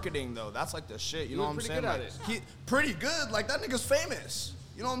 his marketing though, that's like the shit. You know what was I'm pretty saying? good Like at he pretty good. Like that nigga's famous.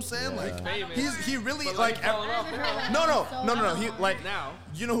 You know what I'm saying? Yeah. Like Famous. he really But like like falling off now. no. He like Now.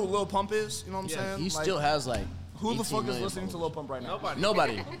 You know who Lil Pump is? You know what I'm Yeah. saying? He Like, still has like. who the 18 fuck is million listening to Lil Pump right now? Nobody.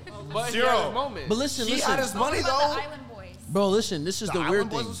 Nobody. But he Zero. had his moment. But listen, He had his money What about though. the Island Boys? bro. Listen, this is the, Island weird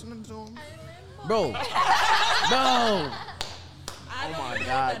Boys thing, listening to him? bro. Bro. I my don't know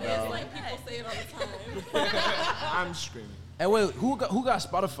God, what that bro. is. Like people say it all the time. I'm screaming. Hey, wait, who got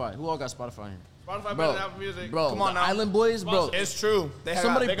Spotify? Who all got Spotify here? Spotify Bro, better than Apple Music. Bro, Come on the now. Island Boys, bro. It's true. They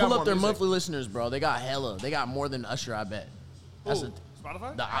Somebody got pull more up their music. monthly listeners, bro. They got hella. They got more than Usher, I bet. That's Who?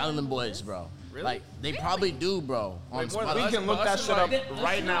 Spotify? the Island Boys, bro. Really? Like they probably do, bro. On Wait, more Spotify. than We can look that Usher's shit up like-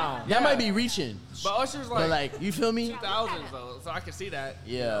 right now. That might be reaching, But Usher's but like like you feel me? 2000s though, so I can see that.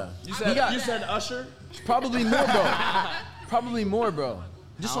 Yeah. You He said got- you said Usher? Probably more, bro. Probably more, bro.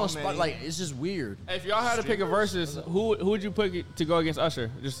 Just How on Spot, many? like it's just weird. Hey, if y'all had to pick a versus, who would you pick to go against Usher?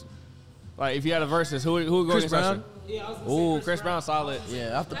 Just like if you had a versus, who would go Chris against Brown? Usher? Ooh, Chris Brown, solid. Yeah,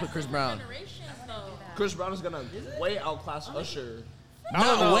 I have to put Chris Brown. Chris Brown is gonna way outclass Usher.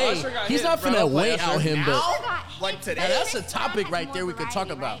 Not wait. He's not finna wait out him, but Like today. Now, that's a topic right there we could talk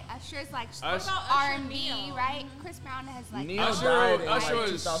about. Right? Usher's like Usher- R&B, right? Chris Brown has like Usher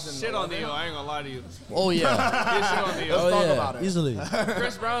was shit on Neo. I ain't gonna lie to you. oh yeah, He shit on Neo. Let's talk about it. easily.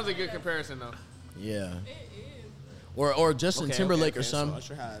 Chris Brown's a good comparison though. Yeah. Or Justin Timberlake or something.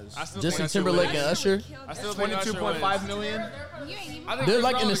 So Usher has I still Justin think Usher Timberlake wins. and Usher. I still think Usher 22.5 wins. million. You ain't even I think They're Chris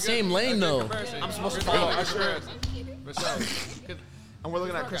like in Brown's the a same good- lane, a good though. comparison. I'm supposed to Chris follow Brown's a good Usher. comparison. For sure. 'Cause And we're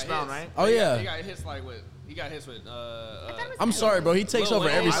looking at Chris Brown, right? Oh he yeah. got hits like with. He got hits with. I'm sorry, bro. He takes Lil over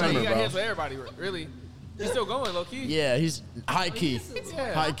Wayne. every I mean, summer, he got hits bro. with everybody. Really. He's still going low key. Yeah, he's high key.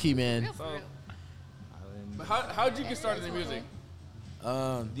 Yeah. High key, man. So, but how'd you get started in music?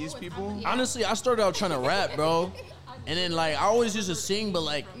 These people. Honestly, I started out trying to rap, bro. And then like I always used to sing, but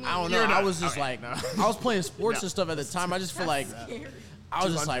like I don't know. I was just like I was playing sports and stuff at the time. I just feel like I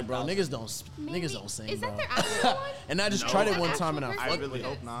was just like, bro, niggas don't sing, Is bro. that their actual one? And I just tried it one time and I I I fucked really with it.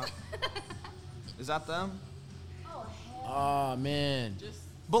 hope not. Is that them? Oh man.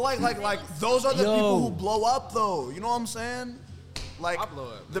 But like those are the Yo. people who blow up though. You know what I'm saying? Like I blow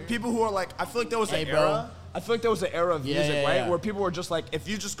up, the man. people who are like, I feel like there was Hey, an bro. era. I feel like there was an era of Yeah, music, yeah, right, yeah. where people were just like, if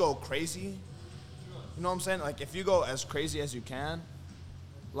you just go crazy, you know what I'm saying? Like if you go as crazy as you can,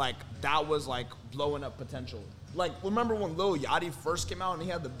 like that was like blowing up potential. Like remember when Lil Yachty first came out and he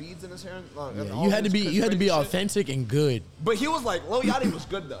had the beads in his hair? And all You had to this be crazy shit? authentic and good. But he was like, Lil Yachty was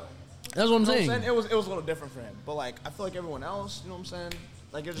good though. That's what I'm You know what I'm saying. saying? It was a little different for him. But like I feel like everyone else, you know what I'm saying?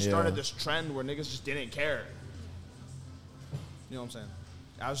 Like it just Yeah. started this trend where niggas just didn't care. You know what I'm saying?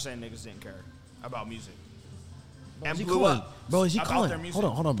 I was saying niggas didn't care about music. And Is he blew calling? up. Bro, is he about calling? their music.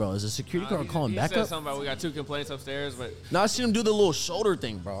 Hold on, bro. Is the security guard calling he back said up? something about we got 2 complaints upstairs, but No, I seen him do the little shoulder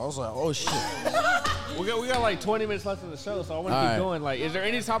thing, bro. I was like, oh shit. we got like 20 minutes left in the show, so I want to All keep right. going. Like, is there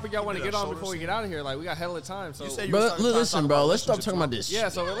any topic y'all want to that get on shoulder before we scene? get out of here? Like, we got hella time. So You said you Bro, were starting to listen, talk bro. about Let's stop relationships talking about now. this. yeah,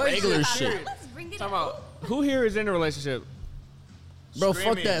 so Regular relationship. shit. period. Let's bring it Talking up. about who here is in a relationship? Bro, fuck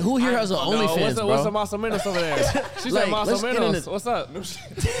Screaming. that. Who here has an No, OnlyFans, what's the bro? Maso Menos over there? She Like, said Maso let's get Menos. into- What's up?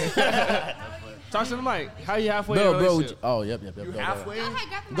 Talk to the mic. How you halfway in a Bro, bro. relationship? Oh, yep. Go, You go. halfway? Go ahead,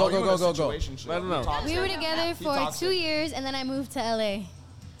 grab the Go, mic. go, You go, in a go, go. situationship. Let 'em know. Toxic. We were together for toxic. 2 years, and then I moved to LA.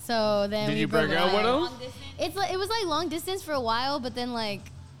 So then Did we you broke break up with up. him? It was like long distance for a while, but then like,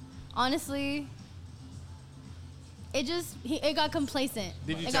 honestly, it got complacent.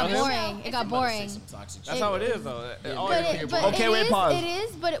 Did you it tell got him? boring. It got boring. That's how it is, though. Okay, wait, pause. It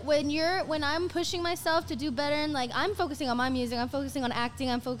is, but when I'm pushing myself to do better, and like I'm focusing on my music, I'm focusing on acting,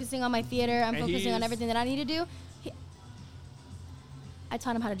 I'm focusing on my theater, I'm And focusing on he's- everything that I need to do. I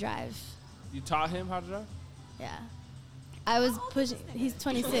taught him how to drive. You taught him how to drive? Yeah. I was pushing. He's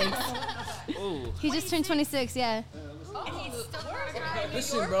 26. Ooh. He just turned 26. Yeah.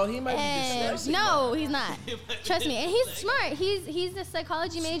 Listen, bro. He might be And dyslexic. no, he's not. Trust me. And he's smart. He's a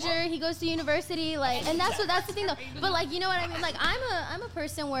psychology major. He goes to university. Like, and that's the thing though. But like, you know what I mean? Like, I'm a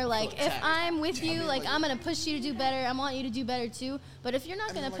person where like, if I'm with you, like, I'm gonna push you to do better. I want you to do better too. But if you're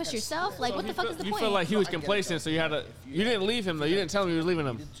not gonna push yourself, like, what the fuck is the You point? feel like he was complacent, so you didn't leave him though. You didn't tell him you were leaving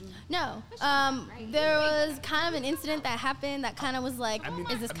him. No. There was kind of an incident that happened that kind of was like,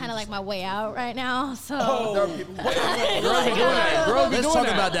 is this kind of like my way out right now? So. Girls be Let's doing talk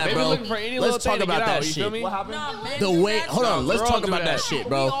that. about that, They be bro. looking for any Let's little thing talk to about get that out, you feel shit. me? No, men The do way, that hold on, too. let's Girls talk do about that that. shit, We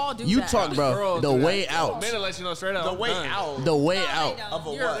bro. all do You that. talk, bro. Girls The do that. way out. Men will let you know straight up. The I'm way done. out The way out of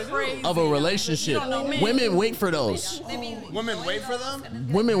a You're what? crazy. of a relationship. You don't know men. Women wait for those. Women wait for them?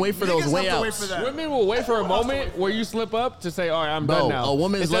 Women wait for those Niggas way have to wait outs. for that. Women will wait for a moment where you slip up to say, all right, I'm Bro, done now. a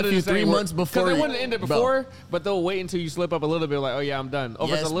woman's Instead left of you just saying 3 we're- months before Because they you- wouldn't end it bro. before, but they'll wait until you slip up a little bit like, oh yeah, I'm done.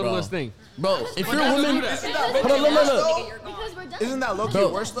 Over Yes, the littlest bro. thing. Bro, if your Guys woman, do that. hold on, look. Because we're done. Isn't that low-key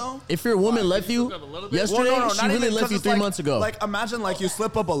Bro, worse though? If your woman left you slip up a little bit? yesterday, Well, no, she not really even, left 'cause you it's 3 like- months ago. Like imagine like you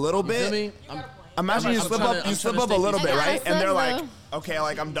slip up a little You feel bit. me? Imagine you I'm slip trying up, to- you I'm slip trying up to a little stay bit, right? consistent. And they're like, Though. okay,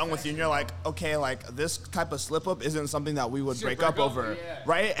 like I'm done with you, and you're like, okay, like this type of slip up isn't something that we would break break up up, over, yeah.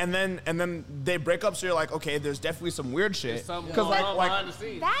 right? And then they break up, so you're like, okay, there's definitely some weird shit. Something Because going on like behind the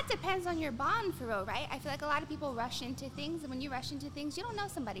scenes. That depends on your bond for real, right? I feel like a lot of people rush into things, and when you rush into things, you don't know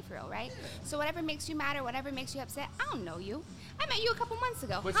somebody for real, right? So whatever makes you mad or whatever makes you upset, I don't know you. I met you a couple months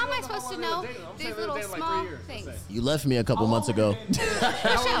ago. But How you am I don't know supposed how to long know they were dating. I'm these saying they little were dating like small 3 years, let's things? say. You left me a couple months ago.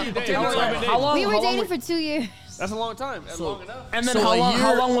 How long? We were dating for 2 years. That's a long time. That's long enough. and then So how a long? How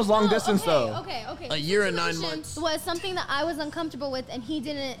year- long was long Oh, distance though? Okay. A year and 9 Situation months. was something that I was uncomfortable with, and he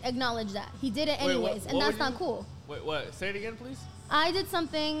didn't acknowledge that. He did it Wait, anyways, and what that's would not you- cool. Wait, what? Say it again, please. I did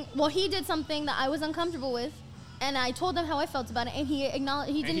something. Well, he did something that I was uncomfortable with, and I told him how I felt about it, and he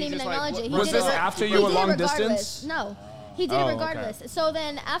acknowledged. He didn't he even just, like, acknowledge it. He Was did this it, after he you were did it long regardless. distance? No. He did Oh, it okay. regardless. So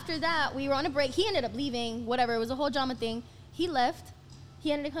then after that, we were on a break. He ended up leaving. Whatever. It was a whole drama thing. He left.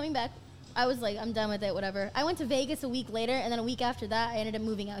 He ended up coming back. I was like, I'm done with it, whatever. I went to Vegas a week later, and then a week after that, I ended up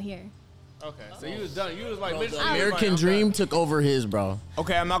moving out here. Okay, so you was done. You was like, The American dream took over his, bro.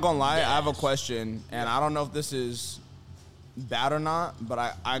 Okay, I'm not gonna lie. I have a question, and I don't know if this is bad or not,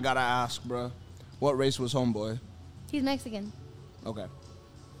 but I gotta ask, bro. What race was homeboy? He's Mexican. Okay.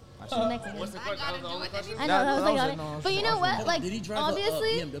 He's Mexican. What's the question? That was the only question? I know, that was like that on was it. it. No, But you know what? Like, Did he drive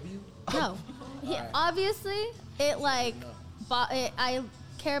obviously, a BMW? no. Obviously, it like, I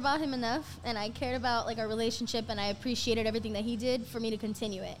care about him enough, and I cared about like our relationship, and I appreciated everything that he did for me to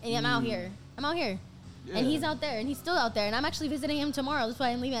continue it. And I'm out here. And he's out there, and he's still out there, and I'm actually visiting him tomorrow. That's why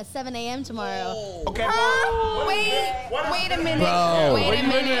I'm leaving at 7 a.m. tomorrow. Okay. Wait a minute. Bro. Wait a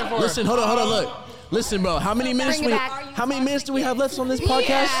minute. Listen, hold on, look. Listen, bro, how many minutes Bring it back. how many minutes do we have left on this podcast?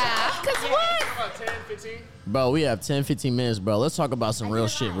 Yeah, cause what? About 10, 15. Bro, we have 10, 15 minutes, bro. Let's talk about some real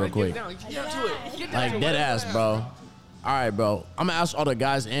shit real quick. Get down to it. Get down Like to it. dead ass, bro. All right, bro. I'm gonna ask all the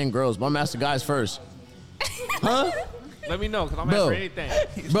guys and girls, but I'm gonna ask the guys first. Huh? Let me know, because I'm Bro. for anything.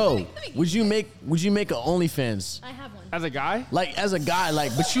 Bro, would you make an OnlyFans? I have one. As a guy? Like as a guy,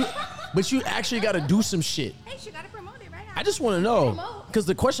 like but you actually gotta do some shit. Hey, you gotta promote it right now. I just wanna know. Promote. Cause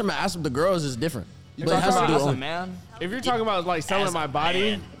the question I'm gonna ask the girls is different. You're But it has to talking do about as a with man. If you're talking about like selling my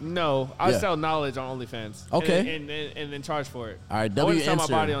body, no. I Yeah. sell knowledge on OnlyFans. Okay. And then charge for it. All right, I W wouldn't sell my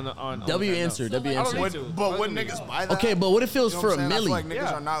answer. body on W OnlyFans, no. answer, W I don't answer. need to. But would I don't niggas need buy that? Okay, but what if it was You know for what a I'm saying? I feel million? like niggas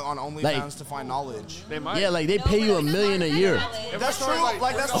Yeah. are not on OnlyFans Like- to find knowledge. to. They might. Yeah, like they pay you $1 million a year. That's true.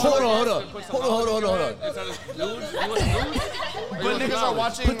 Like that's Hold on. Instead of dudes, you want dudes? But niggas are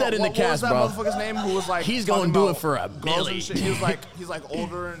watching. Put that in the what cast, was that bro. motherfucker's name? Who was like? He's talking gonna do about it for a girls million. and shit. He's like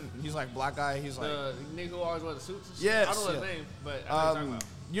older and he's like black guy. He's like. The nigga who always wear the suits and shit. Yes, I don't know his yeah. name, but I know what you're talking about.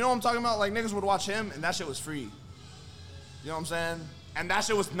 You know what I'm talking about? Like niggas would watch him and that shit was free. You know what I'm saying? And that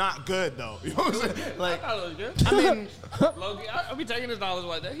shit was not good though. You know what I'm saying? Like, I thought it was good. I mean, Loki, I'll be taking his dollars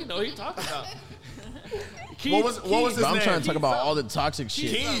like that. You know what he talking about. what was his Bro, I'm name? trying to talk about all the toxic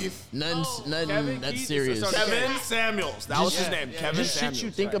shit. Keith. Nothing Kevin, that's Keith, serious. so- Kevin Samuels. That was his Yeah, name. yeah. Kevin Just Samuels. shit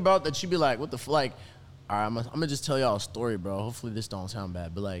you think about that you be like, what the like? All right, I'm gonna just tell y'all a story, bro. Hopefully this don't sound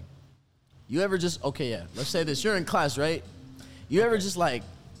bad, but like, you ever just let's say this. You're in class, right? You ever just like,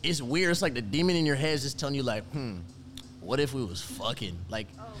 it's weird. It's like the demon in your head is just telling you like, what if we was fucking? Like,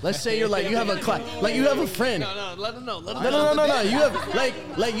 let's say you're like, you have a class, like you have a friend. No, let him know. Let him know. No. You have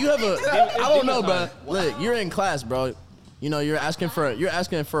like you have a. I don't know, bro. Look, you're in class, bro. You know, you're asking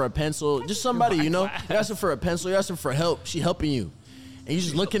for a pencil. Just somebody, you know. You're asking for a pencil. You're asking for help. She helping you, and you're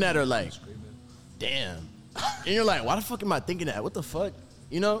just looking at her like, damn. And you're like, why the fuck am I thinking that? What the fuck?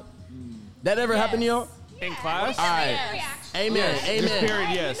 You know? That ever happened to y'all? In class? All right. Amen. This Amen. period,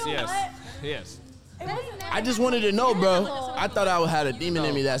 yes. I just wanted to know, bro. I thought I had a demon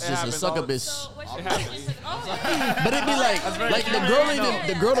in me that's It just a happens sucker all- bitch. It happens. But it'd be like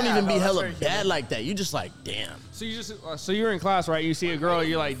the girl don't even be hella bad like that. You just like, damn. So you're in class, right? You see a girl,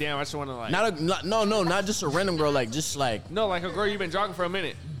 you're like, damn, I just want to like. Not just a random girl, like just like. No, like a girl you've been jogging for a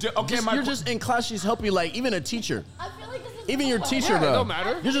minute. Okay, You're just in class. She's helping you, like even a teacher, I feel like this is even your teacher, Yeah, it bro. don't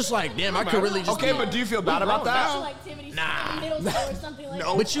matter. You're just like, damn, I could really just. Okay, but do you feel bad about that? activities in middle school or something like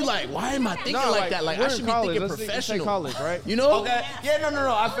that. But you like, why am I thinking No, like that? Like we're I in should be college. thinking Let's say professional. college, right? You know? Okay. Yeah,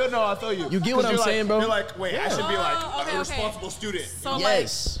 no. I feel you. You get what 'Cause I'm you're saying, like, bro? You're like, wait, I should be like okay, a responsible student. So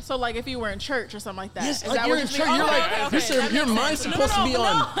Yes. like if you were in church or something like that. Yes, Is like that you're what in you church. mean? You're Okay, like, okay, your that makes mind's sense. supposed to be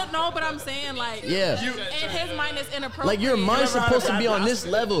on. No, but I'm saying like. Yeah. In his mind, it's inappropriate. Like your mind's supposed to be on this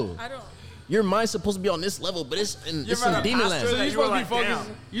level. I don't. Your mind's supposed to be on this level, but it's in You're right, demon a land. pastor So that you're you were supposed to be like, focused.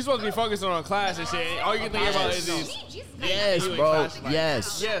 damn. You're supposed to be focusing on class and shit. All you can think about is these. Yes, You in bro. class, like-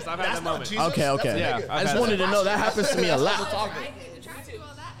 Yes. Yes, I've had that moment. Jesus. Okay. Yeah, I I've just had wanted that. to know that happens to me a lot.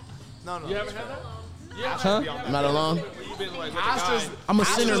 No. You haven't had that? Yeah. Huh? I'm not alone. You've been like with the Pastors, guy. I'm a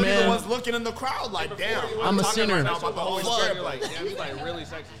pastors sinner, be the man. ones looking in the crowd like, damn. I'm a talking sinner. right now about the Holy Spirit. You're like, damn, he's like really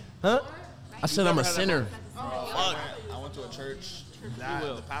sexy. Huh? I said I'm a sinner. I went to a church.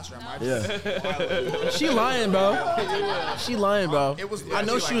 The pastor at my Yeah. She lying, bro. She lying, bro. It was I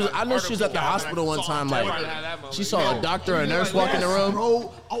know she was. I know she was at the hospital one time. Like, she saw a doctor or a nurse walk in the room.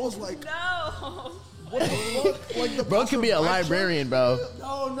 Bro, I was like, No. what the fuck? Like the Bro could be a librarian, bro.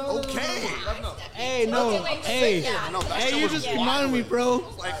 Okay. Hey, no. Hey, No, that hey, shit you was just wild. reminded me, bro.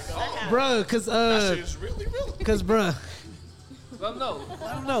 Like, Bro, that shit is really real. bruh. Let him know.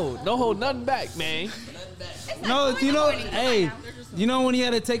 Let him know. Don't hold nothing back, man. No, you know, hey, you know when you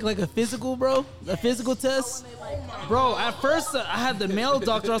had to take like a physical, bro? A physical test? Bro, at first I had the male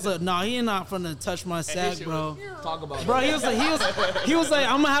doctor. I was like, nah, he ain't not finna touch my sack, bro. Talk about Bro, he was like,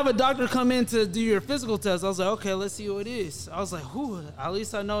 I'm gonna have a doctor come in to do your physical test. I was like, okay, let's see who it is. I was like, whew, at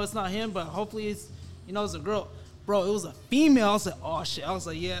least I know it's not him, but hopefully it's, it's a girl. bro, it was a female. I was like, oh shit. I was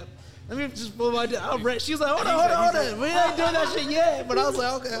like, yeah. Let me just pull my dick. She was like, hold on. We ain't doing that shit yet. But I was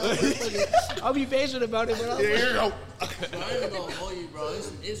like, okay. I'll be patient about it. But I was Here you go. I ain't even gonna hold you, bro.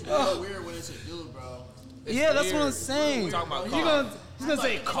 It's real weird when it's a dude, bro. Yeah, that's what I'm saying. Talking about He's gonna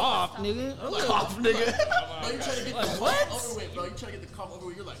say cough, nigga. Cough, nigga. Bro, you trying to get the cough over with, bro. You trying to get the cough over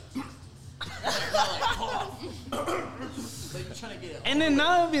with. You're like, like cough. Like you trying to get it. And then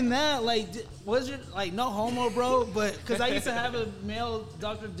not even that, like, was your like no homo, bro? But because I used to have a male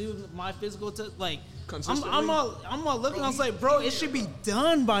doctor do my physical test, like. I'm all looking. I was like, bro, it should be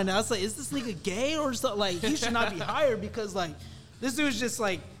done by now. It's like, is this nigga gay or something? Like, he should not be hired because like, this dude's just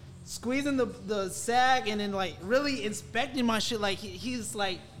like squeezing the sack and then like really inspecting my shit. Like he's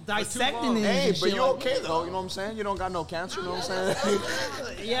like dissecting it. Hey, and but shit. you Like, okay though? You know what I'm saying? You don't got no cancer. You know what I'm saying?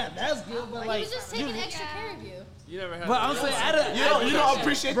 yeah, that's good. But He like, was just taking extra care of you. You never had. but I'm saying, You don't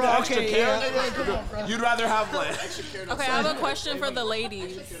appreciate the extra okay, care, yeah. nigga. You'd rather have like extra care. Okay, I have a question for the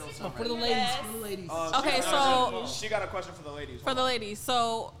ladies. For the ladies. Okay, so She got a question for the ladies. for the ladies,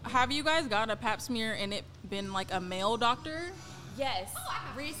 so have you guys gotten a pap smear and it been like a male doctor? Yes.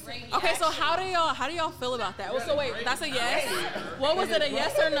 Recently. Okay, so how do y'all feel about that? Well, so wait, that's a yes. What was it? A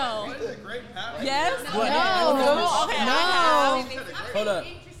yes or no? Yes. No. Okay. No. Hold up.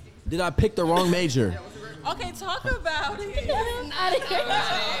 Did I pick the wrong major? Okay, talk about it.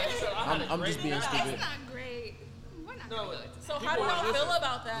 I'm just being stupid. It's not great. We're not gonna go into So how do y'all feel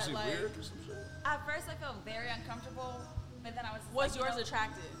about that? Like, At first, I felt very uncomfortable, but then I was. was like, yours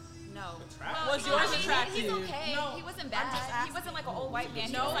attractive? No. Was yours He's attractive? okay. No, he wasn't I'm bad. just He asking. wasn't like an old white man.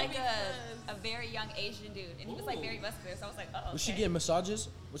 He No, was like because- a very young Asian dude, and he was like very muscular. So I was like, oh. Okay. Was she getting massages?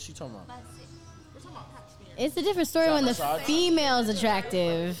 What's she talking about? It's a different story when the female's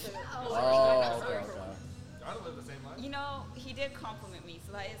attractive. Oh, okay. You know, he did compliment me,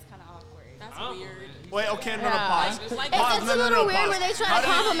 so that is kind of awkward. That's weird. Wait, okay, no, Yeah. pause. Like- Pause, It's a little weird when they try to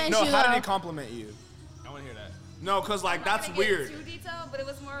compliment you, How did though. he compliment you? I want to hear that. No, cause like I'm not that's gonna get weird. too detailed, but it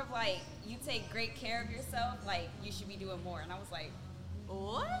was more of like, you take great care of yourself, like you should be doing more. And I was like,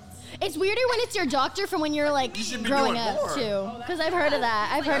 What? It's weirder when it's your doctor from when you're like should be growing doing up more. too. Because I've heard of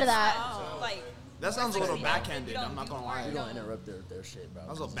that. I've heard of that. like. That sounds a little you backhanded. don't I'm not do gonna more, lie. you You don't- don't interrupt their shit, bro. That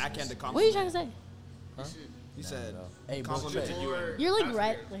was a little backhanded What are you compliment. trying to say? He said Hey, bro, complimented check. you. You're like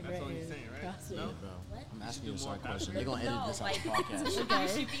right. Like That's right all he's here. saying, right? Across the- No? I'm asking you a side question. They're gonna edit No, this out like, of the podcast.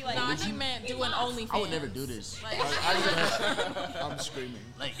 you should be like, Nah, he meant doing OnlyFans. I would never do this. Like, I'm screaming.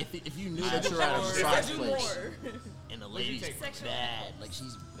 Like if you knew that you're at a massage place and the lady's bad, like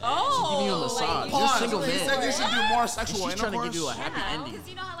she's bad, she's giving you a massage. You're a single He said man. you should do more And sexual she's trying to give you a intercourse. happy ending. because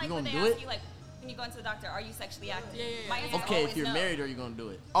you know how like You when gonna they do ask it? you like when you go into the doctor, are you sexually active? Yeah. My answer is Okay, always if you're no. married, are you gonna do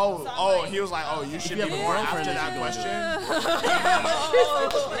it? Oh, he was like, oh, you should you be have a more girlfriend, after then that you do it. question.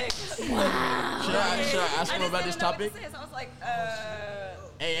 Should I ask I him just about this didn't know what to topic? say, so I was like,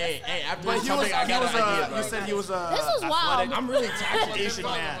 Hey, after But this he was, topic, I got an idea, bro. you said he was a This was wild. athletic I'm really taxed. Asian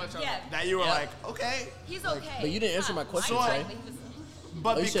man. yeah, That you were like, okay. he's okay. But you didn't answer my question, I right? but he was-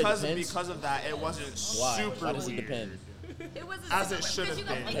 But Oh, you said because depends? of that, it wasn't Why? super Why does it weird. depend? It wasn't As super it weird, should because have you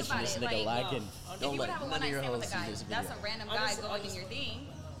gotta been. think Catching about this it, nigga like, lacking. if Don't you would let have a none one of night your stand with hoes a guy, see this that's video. a random guy going in your thing.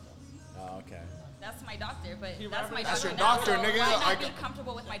 Oh, okay. That's my doctor, but that's my That's doctor your now, doctor, so nigga. Why not I be g-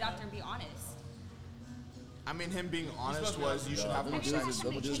 comfortable with my doctor and be honest? I mean, him being honest was you should have more Double sex.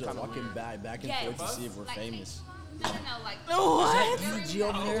 dudes are walking back and Yes. forth to see if we're famous. No, like. G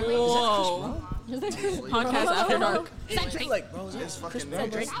over there? Whoa. Podcast after dark. Like, bro, It's fucking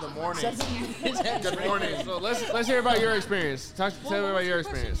it's the morning. Good morning. So let's hear about your experience. Tell me about your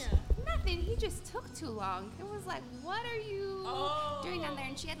experience. Nothing. He just took too long. It was like, what are you doing down there?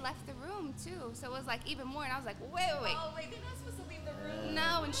 And she had left the room too, so it was like even more. And I was like, wait. Oh wait, they're not supposed to leave the room.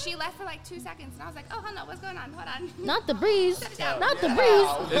 No, and she left for like 2 seconds, and I was like, oh, no, what's going on? Hold on. Not the breeze. Not the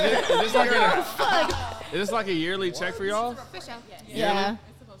breeze. Is this like a yearly check for y'all? For sure. Yeah. He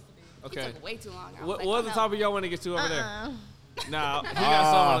Okay. took way too long. I was What like, was oh, the no. topic y'all want to get to over there? Uh-uh. Nah, he got something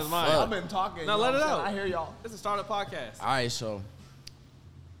on his mind. I've been talking. No, let it out. I hear y'all. It's a startup podcast. All right, so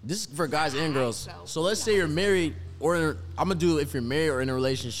this is for guys and girls. So let's say you're married, or I'm gonna do if you're married or in a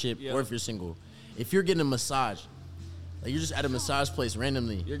relationship, Yeah. or if you're single. If you're getting a massage, like you're just at a massage place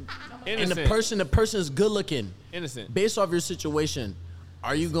randomly, You're and innocent. the person is good looking. Innocent. Based off your situation,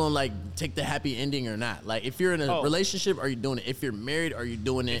 are you gonna like take the happy ending or not? Like if you're in a Oh. relationship, are you doing it? If you're married, are you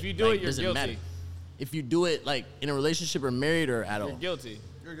doing it? If you do like, it, you're doesn't guilty. matter. If you do it like in a relationship or married or at all. You're guilty.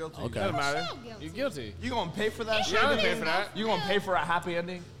 You're guilty. Okay. Doesn't matter. Still guilty. You're guilty. You gonna pay for that shit? Yeah, I'm gonna pay for that. You gonna pay for a happy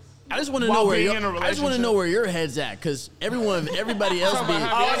ending? I just want to While know where being your, in a I just want to know relationship? where your head's at, cause everybody else be.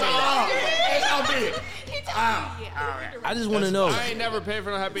 Hey, LB. He told me, I just want to know. I ain't never paid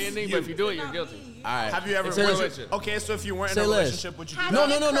for no happy ending, but if you do it, you're guilty. All right. Have you ever? Say less. Okay, so if you weren't in Say a less. relationship, would you do No.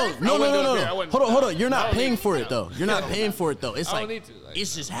 that? Hold on. You're not paying for it though. You're not paying for it though. It's I don't like need to, like-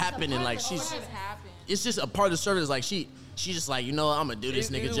 it's just happening. Like she's. What just happened? It's just a part of the service. Like she just like I'm gonna do this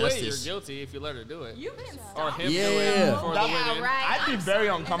nigga Either way, justice. You're guilty if you let her do it. You've been Or stopped. him Yeah. do it for the That- women. I'd be very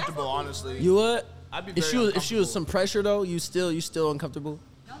uncomfortable, honestly. You what? I'd be If very she was some pressure though, you still uncomfortable?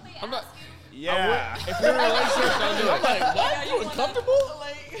 Don't they I'm not. ask you? Yeah. If you're in a relationship, don't do it. Yeah, you uncomfortable?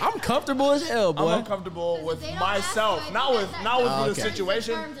 I'm comfortable as hell, boy. I'm uncomfortable with They don't myself, ask you, not I with think not with Oh, the okay.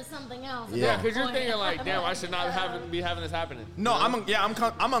 situation. Turn to something else. Yeah, because you're thinking like, damn, I should not be having this happening. No,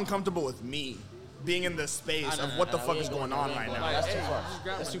 I'm uncomfortable with me being in the space of what the fuck is going on right now. Like, That's hey, too far. just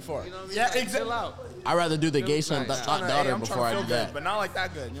grab That's my- too far. You know what I mean? Yeah, Like, exactly. Chill out. I'd rather do the gay son Nice. daughter I'm before trying I to do feel good, that. but not like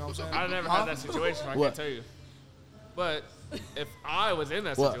that good. You know what I'm saying? I never had that situation. I What? can't tell you. But if I was in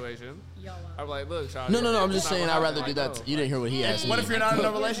that What? situation, I'd be like, look, Shawty. No. I'm it's just not saying gonna I'd rather happen do like that. that. You didn't hear what he asked me. What if you're not in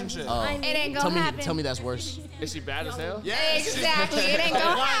a relationship? It ain't gonna happen. Tell me that's worse. Is she bad as hell? Yeah, Exactly. It ain't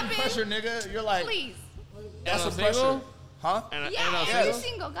gonna applying happen. pressure, nigga. You're like, Please. that's And a I'm pressure, single? huh? And Yeah, I'm if single? you're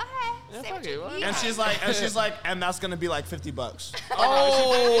single, go ahead. Yeah, Say fuck what you it, why need. And she's like, and that's gonna be like $50.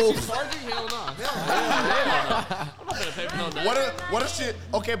 Oh, she's charging? Hell no. I'm not gonna pay for no that. What if she?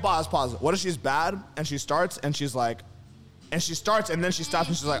 Okay, pause. What if she's bad and she starts and she's like, and she starts and then she stops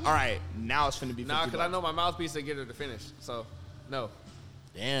and she's like, all right, now it's finna be $50. Nah, because I know my mouthpiece to get her to finish. So, no.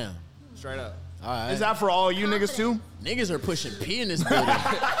 Damn. Straight up. All right. Is that for all you niggas too? Niggas are pushing P in this building.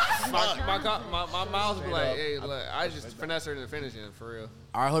 My mouth be like, hey, look, I just finesse her into finishing, for real.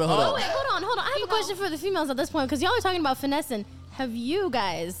 All right, hold Oh, on. wait, hold on. I have a question for the females at this point because y'all are talking about finessing. Have you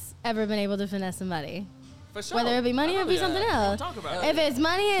guys ever been able to finesse somebody? For sure. Whether it be money or it be something else. Talk about If it's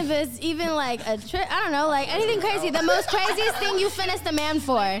money, if it's even like a trip, I don't know, like anything crazy. The most craziest thing you finessed a man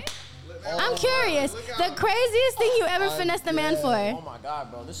for. I'm curious. The craziest thing you ever finessed a man Oh for. my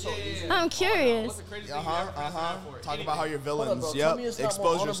God, bro. This is so easy. I'm curious. What's the craziest thing you ever finessed a man for? Talk about how you're villains. bro. Tell Yep. me it's not more Expose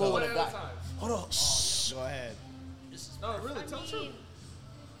honorable yourself. when One at a time. Hold on. Shh. Go ahead. No, really, tell the truth.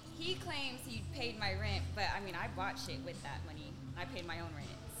 He claims he paid my rent, but I mean, I bought shit with that money. I paid my own rent,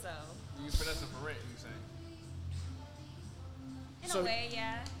 so You finesse him for rent, you saying? in So- a way,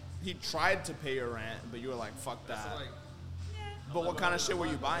 yeah. He tried to pay your rent, but you were like, fuck that. So, like, Yeah. But what kind of shit were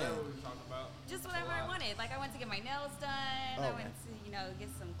you buying? what we talking about? Just whatever I wanted. Like I went to get my nails done. I okay. went to, get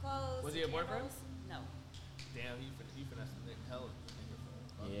some clothes. Was he a some boyfriend? candles. No. Damn, he finessed the hell.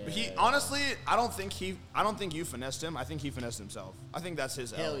 But he honestly, I don't think you finessed him. I think he finessed himself. I think that's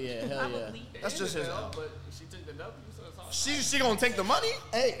his L. Hell yeah. Probably. That's just his L. But she took the W, so it's all. She gonna take the money?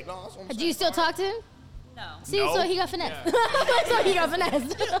 Hey, no, that's what I'm Do saying. you still talk to him? No. See, No. so he got finessed. Yeah. So he got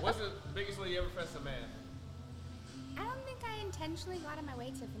finessed. What's the biggest way you ever finessed a man? I don't think I intentionally go out of my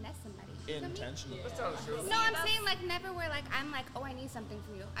way to finesse somebody. You feel me? Intentionally. Let's tell the truth. No, I'm saying like never where like I'm like, oh, I need something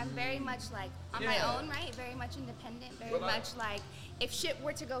from you. I'm very much like on my own, right? Very much independent. Very much like if shit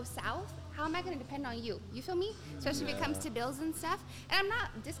were to go south, how am I going to depend on you? You feel me? Especially if it comes to bills and stuff. And I'm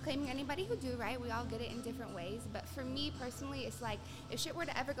not disclaiming anybody who do, right? We all get it in different ways. But for me personally, it's like if shit were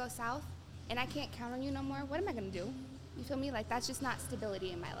to ever go south and I can't count on you no more, what am I going to do? You feel me? Like that's just not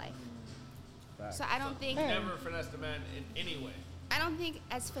stability in my life. So I don't think. Never finessed a man in any way. I don't think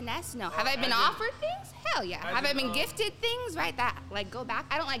as finesse, no. Have I been offered things? Hell yeah. Have I been gifted things? Right, that. Like, go back.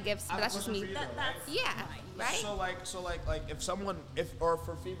 I don't like gifts, but that's just me. Yeah, right? So like if someone or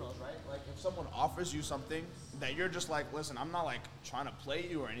for females, right? Like if someone offers you something that you're just like, listen, I'm not like trying to play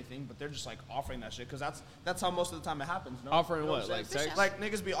you or anything, but they're just like offering that shit because that's how most of the time it happens. No? Offering You know what? I'm Like saying? sex? Like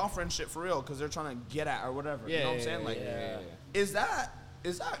niggas be offering shit for real because they're trying to get at or whatever. You know what I'm saying? Like, is that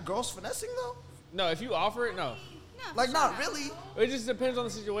girls finessing though? No, if you offer it, no. Like not really. It just depends on the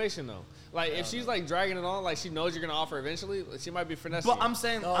situation, though. Like if she's like dragging it on, like she knows you're gonna offer eventually, she might be finessing. But you. I'm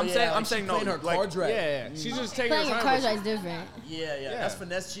saying, Oh, I'm yeah, like saying she no. playing her Like, cards right. Yeah, she's just taking Playing her your time. cards with right is different. Yeah. That's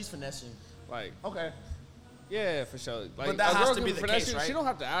finesse. She's finessing. Like, okay. yeah, for sure. Like, But that a has girl to can be the finesse case, you. right? She don't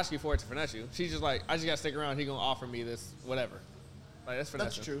have to ask you for it to finesse you. She's just like, I just gotta stick around. He gonna offer me this, whatever. Like that's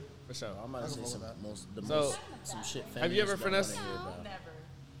finessing. That's true. For sure. I'm about to say So, some shit. have you ever feminist finessed? shit I wanna hear about.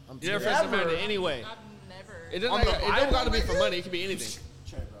 Never. You never finessed a man in any way. I've never. It doesn't. On the It don't Bible, got to be for nigga? money. It could be anything.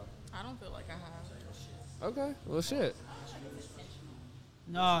 I don't feel like I have. Okay. Well, shit.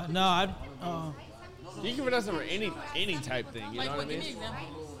 No, You can finesse them for any type thing. You Like, know what I give me mean? an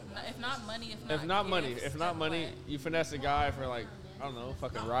example. If not money, If not money, you finesse a guy for like, I don't know,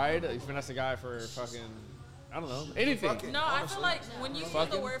 fucking ride. You finesse a guy for fucking, I don't know, anything. No, I feel like when you use the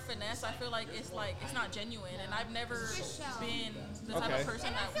Fucking. word finesse, I feel like it's not genuine, and I've never been the type Okay. of person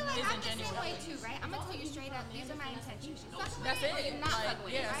I feel that like I'm isn't the same genuine. way too, right? I'm gonna tell you straight up. These are my intentions. Fuck with That's or it. you're not Like, fuck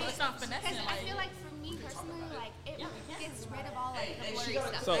with, yeah, right? so it's not finessing. Because I feel like for me personally, like, it gets rid of all, like, the blurry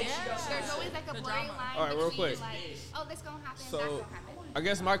stuff. So- There's always, like, a blurry line All right, real between, quick. like, oh, this gonna happen, So- that gonna happen. I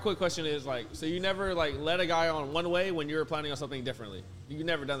guess my quick question is like, so you never like led a guy on one way when you were planning on something differently? You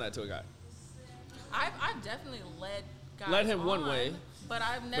never done that to a guy? I've definitely led guys Led him one on, way, but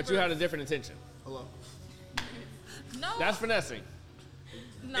I've never. But you had a different intention. Hello. No. That's finessing.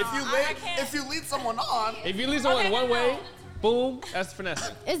 No, If I can't. if you lead someone on, If you leave someone Okay, one no. way, boom, that's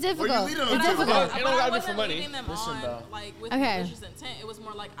finessing. It's difficult. leading them It's to? difficult. It don't But gotta I be for wasn't money. leading them Listen, on, bro. like, with Okay. malicious intent. It was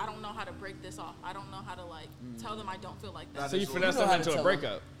more like, I don't know how to break this off. I don't know how to, like, tell them I don't feel like that. So you finesse know them how to into a tell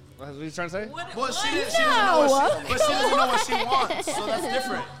breakup. That's what you trying to say? but she what? doesn't know what No. but she doesn't know what she wants, so that's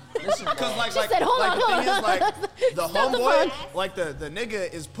different. Listen, bro. Because like, She said, hold like on, the hold thing is on. like the Stop the homeboy, phone. like the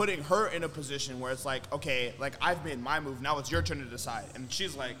nigga is putting her in a position where it's like, okay, like I've made my move, now it's your turn to decide, and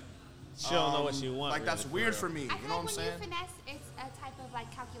she's like, She don't know what she wants. like that's really, weird for for real. me. I You feel know like what I'm when saying? you finesse, it's a type of,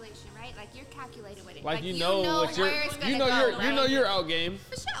 like, calculation, right? Like, you're calculated with it. Like you know what where you're, it's you gonna know go, you're, right? you know you're out game,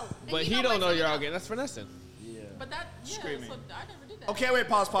 For sure. And but you he know don't know where it's you're gonna out go. game. That's finessing. But that, yeah, so I never did that. Okay, wait,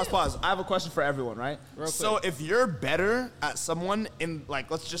 pause. I have a question for everyone, right? Real So quick. if you're better at someone in,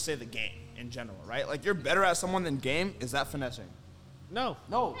 like, let's just say the game in general, right? Like you're better at someone than game, is that finessing? No,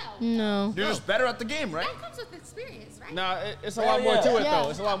 No. No. You're just better at the game, right? That comes with experience, right? no, it's a lot more to it Yeah. though.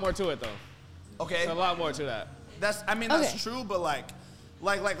 It's a lot more to it though. Okay. It's a lot more to that. That's Okay. that's true, but like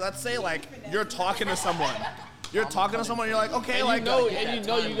let's say like you're talking to someone. You're talking to someone, you're like, okay, And like you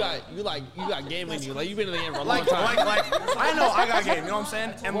know you got game in you. Like you've been in the game for a long like time. I know I got game, you know what I'm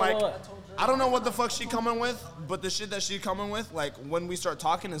saying? And like I don't know what the fuck she coming with, but the shit that she coming with, like when we start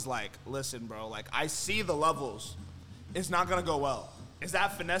talking is like, listen, bro, like I see the levels. It's not gonna go well. Is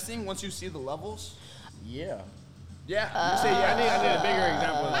that finessing once you see the levels? Yeah. Yeah. You say I yeah. need a bigger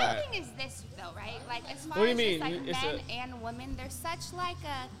example of My that. thing is this, though, right? Like, as far What do you as mean? just, like, It's men and women, there's such, like,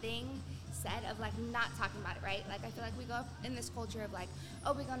 a thing said of, like, not talking about it, right? Like, I feel like we go up in this culture of, like,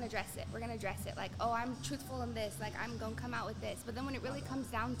 oh, we're going to address it. We're going to address it. Like, oh, I'm truthful in this. Like, I'm going to come out with this. But then when it really comes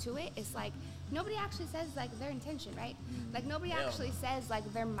down to it, it's like, nobody actually says, like, their intention, right? Like, nobody actually says,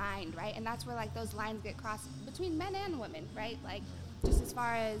 like, their mind, right? And that's where, like, those lines get crossed between men and women, right? Like, just as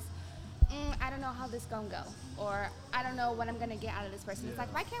far as, I don't know how this gonna go, or I don't know what I'm gonna get out of this person. It's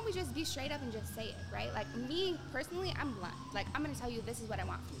like, why can't we just be straight up and just say it, right? Like me personally, I'm blunt. Like I'm gonna tell you this is what I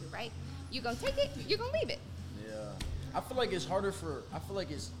want from you, right? You gonna take it, you're gonna leave it. Yeah. I feel like it's harder for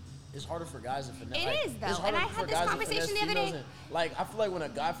guys to finesse. It like, is, though, it's harder and I for had this guys to conversation finesse the other females day. and- like I feel like when a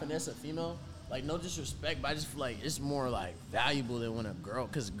guy finesse a female, like no disrespect, but I just feel like it's more like valuable than when a girl,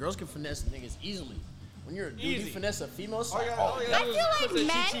 because girls can finesse niggas easily. When you're a dude, Easy. you finesse a female, it's All like, you oh, gotta I do is feel put like the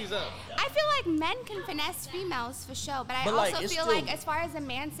men. cheese up. I feel like men can finesse females for sure, but I But, like, also it's feel still- like as far as a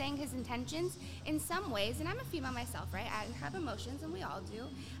man saying his intentions, in some ways, and I'm a female myself, right? I have emotions, and we all do.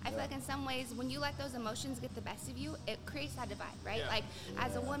 I feel like in some ways, when you let those emotions get the best of you, it creates that divide, right? Yeah. Like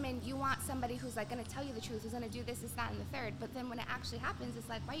as a woman, you want somebody who's like gonna tell you the truth, who's gonna do this, that, and the third. But then when it actually happens, it's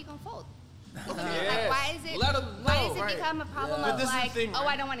like, why are you gonna fold? You know, Yes. like, why is it? Let 'em why know, does it right. become a problem But of this is the like, thing, oh,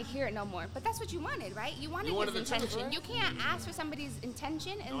 right? I don't want to hear it no more? But that's what you wanted, right? You wanted wanted his the truth, intention. right? You can't ask for somebody's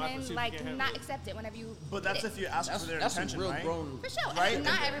intention and No, I can then see if like you can't not handle it. accept it whenever you. But that's get if you ask for their that's intention, real right? grown. for sure. Right? And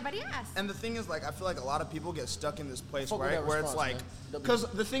not everybody asks. And the thing is, like, I feel like a lot of people get stuck in this place, Fuck with right? that Where it's response, like, man. because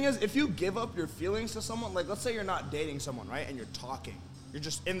the thing is, if you give up your feelings to someone, like, let's say you're not dating someone, right? And you're talking. You're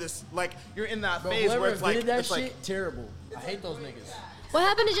just in this, like, you're in that Bro, phase whoever where it's like, invented that it's shit, like, terrible. I hate those niggas. What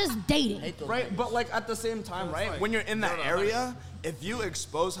happened to just dating? Hate those right? niggas. But, like, at the same time, right? When you're in that area, if you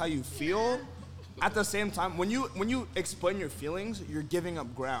expose how you feel, at the same time, when you explain your feelings, you're giving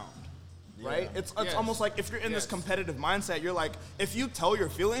up ground. Right? It's Yes. almost like if you're in this Yes. competitive mindset, you're like, if you tell your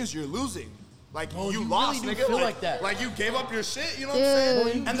feelings, you're losing. Like Bro, you you lost, really do nigga. feel like that. Like you gave up your shit. You know what Dude. I'm saying?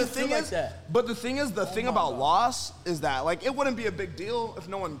 Bro, you and do the feel thing like is, that. but the thing is, the thing about loss is that like it wouldn't be a big deal if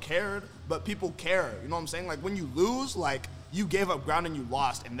no one cared, but people care. You know what I'm saying? Like when you lose, like you gave up ground and you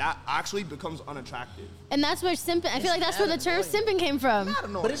lost, and that actually becomes unattractive. And that's where simping. I feel like that's where the term simping came from. I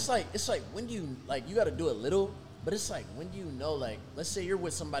don't know. But it's like when you like you got to do it little. But it's like when you know, like let's say you're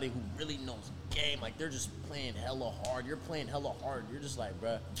with somebody who really knows game, like they're just playing hella hard. You're playing hella hard. You're just like,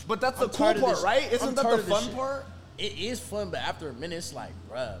 bruh. But that's the I'm cool tired of part, this- right? I'm Isn't that tired the of this fun shit. part? It is fun, but after a minute, it's like,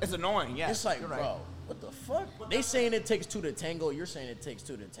 bruh. It's annoying. Yeah. It's like, you're bro, right. what the fuck? They saying it takes two to tango. You're saying it takes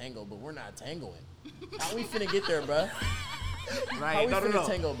two to tango, but we're not tangoing. How we finna get there, bruh? Right? How we no, no, finna no.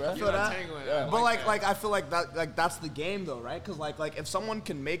 tango, bruh? You're not tangling. I But that. like I feel like that like that's the game though, right? Because like if someone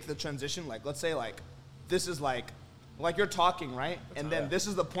can make the transition, like let's say like this is like you're talking, right? And then this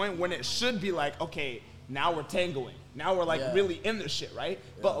is the point when it should be like, okay, now we're tangoing. Now we're like really in the shit, right?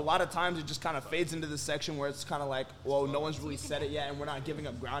 Yeah. But a lot of times it just kind of fades into this section where it's kind of like, well, no one's really said it yet, and we're not giving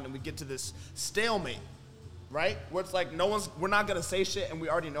up ground, and we get to this stalemate, right? Where it's like we're not gonna say shit, and we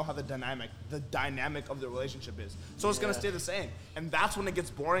already know how the dynamic of the relationship is. So it's gonna stay the same, and that's when it gets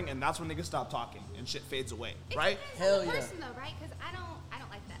boring, and that's when niggas stop talking, and shit fades away, right? Hell yeah. Person though, right? Because I don't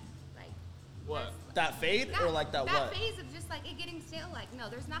like that. Like what? That fade or like that what? That phase of just like it getting stale. Like no,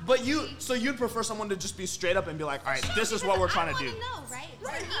 there's not. But so you'd prefer someone to just be straight up and be like, all right, this is what we're trying to do. No, right? For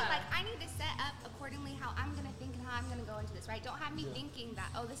me, like I need to set up accordingly how I'm gonna think and how I'm gonna go into this, right? Don't have me thinking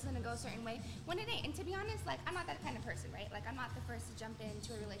that this is gonna go a certain way when it ain't. And to be honest, like I'm not that kind of person, right? Like I'm not the first to jump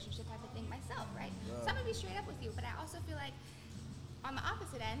into a relationship type of thing myself, right? So I'm gonna be straight up with you, but I also feel like on the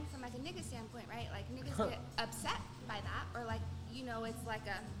opposite end, from like a nigga standpoint, right? Like niggas get upset by that, or like it's like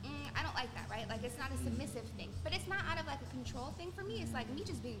I don't like that, right? Like it's not a submissive thing, but it's not out of like a control thing for me. It's like me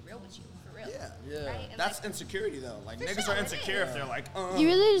just being real with you, for real. Yeah. Right? And that's like, insecurity though. Like niggas are insecure if they're like, You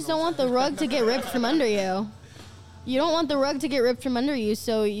really just don't want the rug to get ripped from under you. You don't want the rug to get ripped from under you,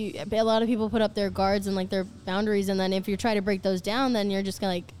 so a lot of people put up their guards and like their boundaries, and then if you try to break those down, then you're just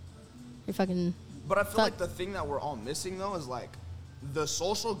gonna like, you're fucking. But I feel like the thing that we're all missing though is like the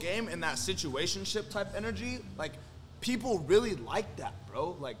social game and that situationship type energy, like. People really like that,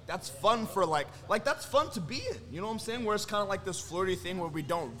 bro. Like, that's fun for, like that's fun to be in. You know what I'm saying? Where it's kind of like this flirty thing where we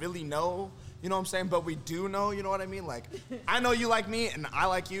don't really know, you know what I'm saying? But we do know, you know what I mean? Like, I know you like me and I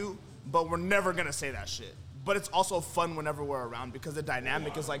like you, but we're never going to say that shit. But it's also fun whenever we're around because the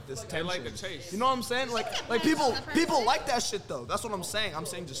dynamic is like this tension. Like the chase. You know what I'm saying? Like people like that shit, though. That's what I'm saying. I'm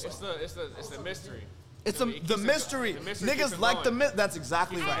saying just it's the mystery. It's the mystery. Niggas like the mystery. That's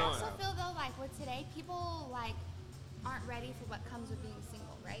exactly right. I also feel, though, like, with today, people, like, aren't ready for what comes with being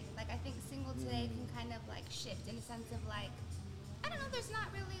single, right? Like, I think single today can kind of, like, shift in a sense of, like, I don't know, there's not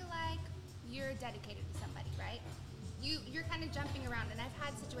really, like, you're dedicated to somebody, right? You're kind of jumping around, and I've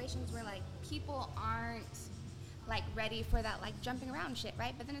had situations where, like, people aren't, like, ready for that, like, jumping around shit,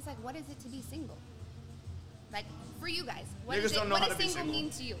 right? But then it's like, what is it to be single? Like, for you guys, what does single mean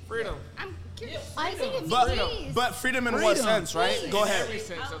to you? Freedom. I'm curious. I think it means But freedom in what sense, right? Go ahead. Every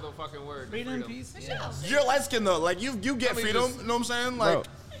sense of the fucking word. Freedom, peace. Yeah. You're light skinned though. Like you get freedom. You know what I'm saying? Like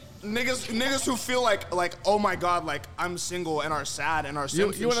niggas who feel like oh my god, like I'm single and are sad and are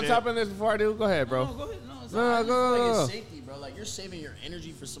simp. You want to top in this before I do? Go ahead, bro. No, go ahead. No, go. Like it's safety, bro. Like you're saving your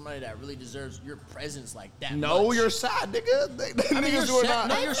energy for somebody that really deserves your presence like that. No, you're sad, nigga. Niggas who are not.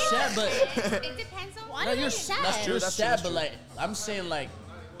 No, you're sad, but It depends on why you're sad. that's true. You're That's sad, true. but like I'm saying, like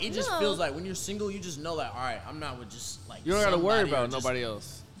it just feels like when you're single, you just know like, all right, I'm not with just like. You don't got to worry about just, nobody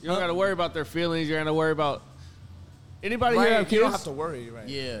else. You don't got to worry about their feelings. You're gonna worry about anybody here have kids. You don't have to worry, right?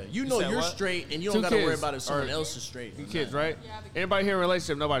 Yeah, you know you're straight, and you don't got to worry about if someone else is straight. You kids, right? Anybody here in a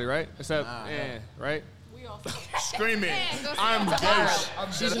relationship? Nobody, right? Except, right? Screaming. I'm dead.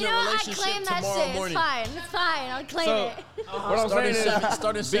 She's in You a know, I relationship claim that tomorrow shit. morning. It's fine. I'll claim it. What I'm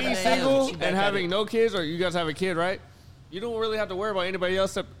saying is, being single and having having no kids, or you guys have a kid, right? You don't really have to worry about anybody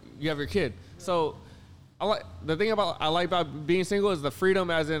else except you have your kid. So, I like about being single is the freedom,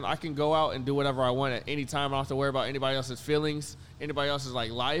 as in I can go out and do whatever I want at any time. I don't have to worry about anybody else's feelings, anybody else's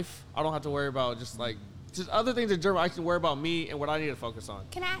like life. I don't have to worry about just other things in general. I can worry about me and what I need to focus on.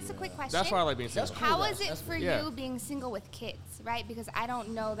 Can I ask a quick question? That's why I like being single. How is it for you being single with kids, right? Because I don't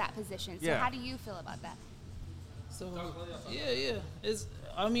know that position. So how do you feel about that? So yeah.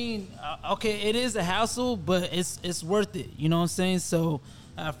 Okay, it is a hassle, but it's worth it. You know what I'm saying? So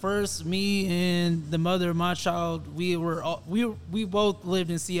at first, me and the mother of my child, we both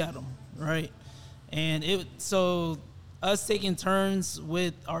lived in Seattle, right? And so us taking turns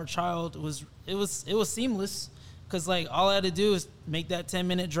with our child was seamless, because like all I had to do is make that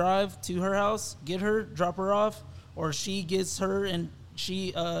 10-minute drive to her house, get her, drop her off, or she gets her and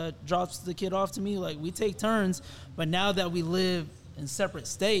she drops the kid off to me. Like we take turns, but now that we live in separate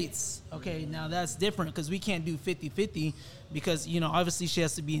states, okay, now that's different because we can't do 50-50 because, you know, obviously she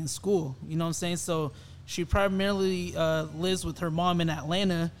has to be in school, you know what I'm saying? So she primarily lives with her mom in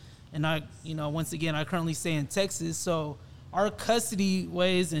Atlanta, and I, you know, once again, I currently stay in Texas. So our custody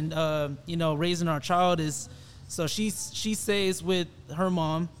ways and, you know, raising our child is, so she stays with her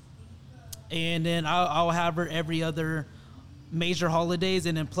mom, and then I'll have her every other major holidays,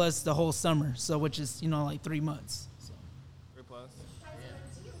 and then plus the whole summer, so which is, you know, like 3 months. So. 3 plus.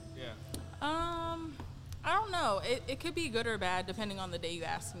 Yeah. I don't know. It could be good or bad depending on the day you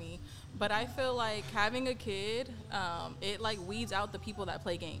ask me. But I feel like having a kid, it like weeds out the people that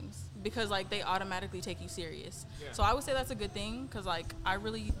play games, because like they automatically take you serious. Yeah. So I would say that's a good thing, because like I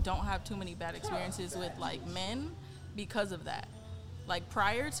really don't have too many bad experiences with like men because of that. like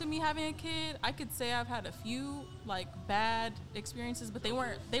prior to me having a kid, I could say I've had a few like bad experiences, but they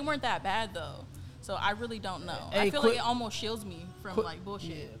weren't that bad though. So I really don't know. Hey, I feel like it almost shields me from like bullshit.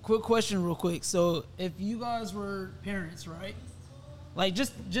 Yeah. Quick question, real quick. So if you guys were parents, right? Like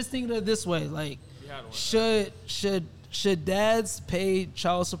just think of it this way, like should dads pay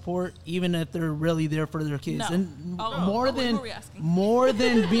child support even if they're really there for their kids? No. And What were we asking? more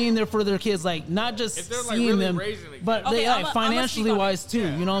than being there for their kids, like not just If they're, like, seeing really them, raising a kid. but Okay, they I'ma financially speak on wise it. too.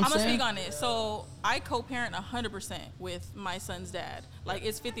 You know what I'm I'm gonna saying? speak on it. So I co-parent 100% with my son's dad. Like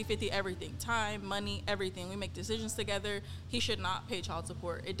it's 50-50 everything. Time, money, everything. We make decisions together. He should not pay child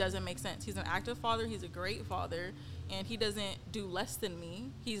support. It doesn't make sense. He's an active father. He's a great father. And he doesn't do less than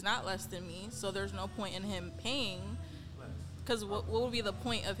me. He's not less than me. So there's no point in him paying. Because what would be the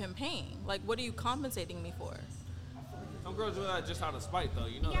point of him paying? Like, what are you compensating me for? Some girls do that just out of spite, though.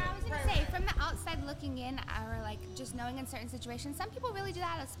 You know Yeah, that. I was gonna say, from the outside looking in, or like just knowing in certain situations, some people really do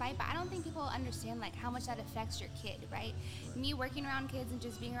that out of spite, but I don't think people understand like how much that affects your kid, right? Me working around kids and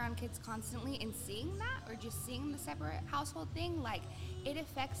just being around kids constantly and seeing that, or just seeing the separate household thing, like it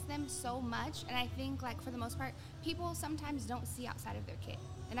affects them so much. And I think like for the most part, people sometimes don't see outside of their kid,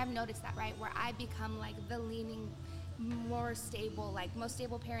 and I've noticed that, right? Where I become like the leaning, more stable, like most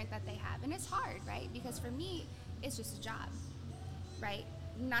stable parent that they have, and it's hard, right? Because for me, it's just a job, right?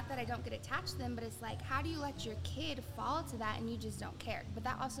 Not that I don't get attached to them, but it's like, how do you let your kid fall to that and you just don't care? But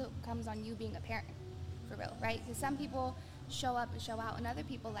that also comes on you being a parent, for real, right? Because some people show up and show out, and other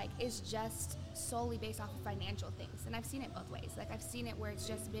people, like, it's just solely based off of financial things. And I've seen it both ways. Like, I've seen it where it's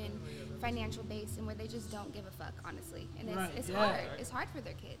just been financial based and where they just don't give a fuck, honestly. And it's hard. It's hard for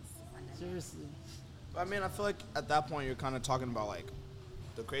their kids. Seriously. I mean, I feel like at that point you're kind of talking about like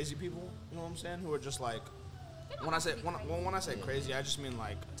the crazy people. You know what I'm saying? Who are just like, when I say crazy, I just mean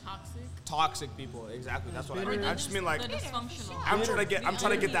like toxic people. Exactly. That's what I mean. I just mean like The dysfunctional. I'm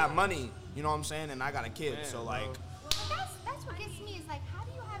trying to get that money. You know what I'm saying? And I got a kid, so like. Well, that's what gets me is like, how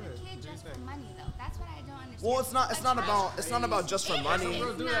do you have a kid just for money though? That's what I don't understand. Well, it's not about just for money. Some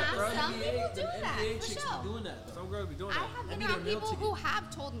people do that, for sure. Some girls be doing I that. have been around people who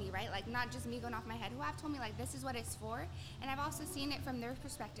have told me, right, like not just me going off my head, who have told me like this is what it's for, and I've also seen it from their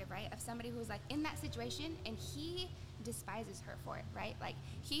perspective, right, of somebody who's like in that situation and he despises her for it, right, like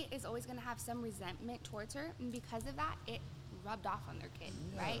he is always going to have some resentment towards her, and because of that, it rubbed off on their kid,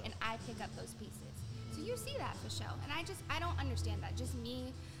 right, and I pick up those pieces. So you see that for sure, and I don't understand that. Just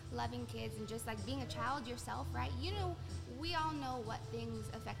me loving kids and just like being a child yourself, right? You know, we all know what things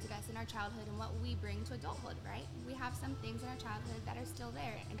affected us in our childhood and what we bring to adulthood, right? We have some things in our childhood that are still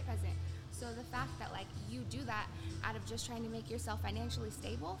there and present. So the fact that like you do that out of just trying to make yourself financially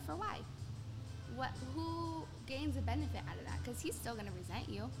stable, for why? Who gains a benefit out of that? Because he's still gonna resent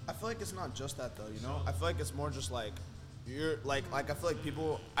you. I feel like it's not just that though, you know? I feel like it's more just like you're like I feel like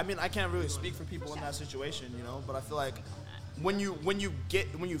people, I mean, I can't really speak for people in that situation, you know, but I feel like when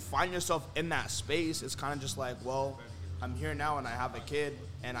you find yourself in that space, it's kind of just like, well, I'm here now and I have a kid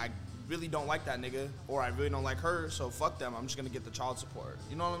and I really don't like that nigga, or I really don't like her, so fuck them, I'm just gonna get the child support.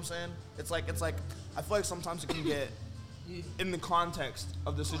 You know what I'm saying? It's like I feel like sometimes it can get in the context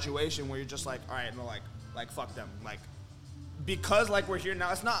of the situation where you're just like, all right, no, like fuck them, like, because like we're here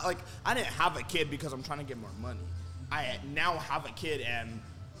now. It's not like I didn't have a kid because I'm trying to get more money. I now have a kid and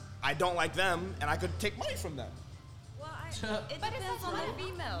I don't like them and I could take money from them. Well, it depends on the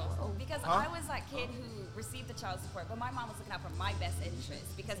female. Because I was that kid who received the child support, but my mom was looking out for my best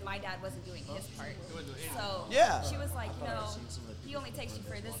interest because my dad wasn't doing his part. So Yeah. she was like, you know, he only takes you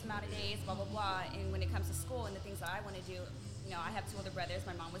for this amount of days, blah, blah, blah. And when it comes to school and the things that I want to do, you know, I have two older brothers.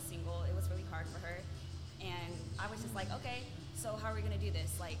 My mom was single. It was really hard for her. And I was just like, okay, so how are we going to do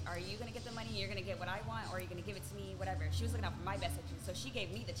this? Like, are you going to get the money, you're going to get what I want, or are you going to give it to me, whatever? She was looking out for my best interest, so she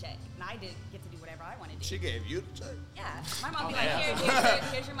gave me the check, and I did get to do whatever I wanted to do. She gave you the check? Yeah. My mom be like,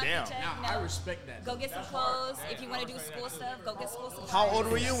 here's your monthly check. Now, You know, I respect that. go get some clothes. If you want to do school stuff, go get school supplies. How old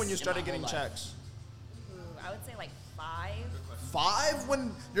were you when you started getting checks? Ooh, I would say like 5. 5?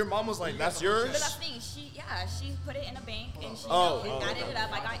 When your mom was like, that's yours? But that's the thing, she put it in a bank and she added it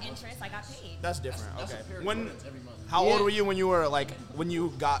up. I got interest, I got paid. That's different. That's Okay. a pair of When? clothes every month. How old were you when you were like when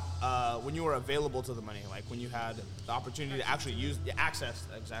you were available to the money? Like when you had the opportunity to actually use the access?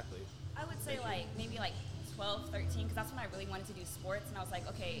 Exactly. I would say like maybe like 12, 13, because that's when I really wanted to do sports. And I was like,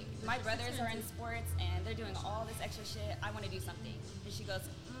 okay, my brothers are in sports and they're doing all this extra shit. I want to do something. And she goes,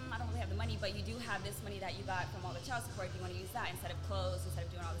 I don't really have the money, but you do have this money that you got from all the child support. Do you want to use that instead of clothes, instead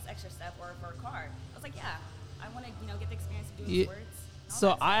of doing all this extra stuff, or for a car? I was like, yeah, I want to, get the experience of doing sports.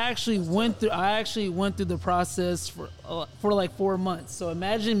 So I actually went through the process for like 4 months. So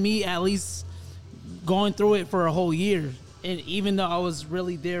imagine me at least going through it for a whole year. and even though I was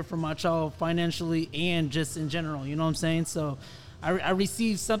really there for my child financially and just in general, you know what I'm saying? So I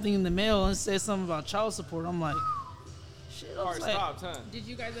received something in the mail and said something about child support. I'm like, shit. I was like, stopped, huh? Did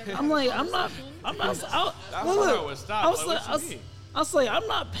you guys ever? I'm like, I'm not. I was like, I'm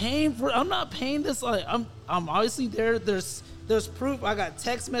not paying this. Like, I'm obviously there. There's proof. I got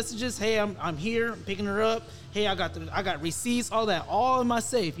text messages. Hey, I'm here. I'm picking her up. Hey, I got receipts. All that, all in my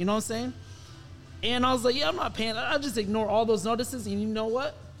safe. You know what I'm saying? And I was like, yeah, I'm not paying. I just ignore all those notices. And you know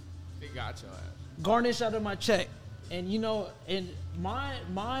what? They got your ass. Garnish out of my check. And you know, and my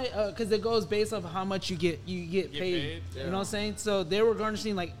because it goes based off how much you get paid. Yeah. You know what I'm saying? So they were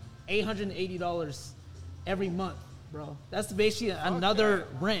garnishing like $880 every month, bro. That's basically another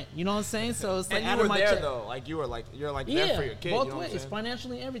rent. You know what I'm saying? So it's like And out you of were my there check. though, like you're there Yeah, for your kid. both you know what I'm ways, saying?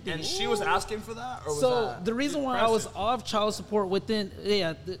 financially and everything. And she was asking for that, or was So that the reason why I was off child support within,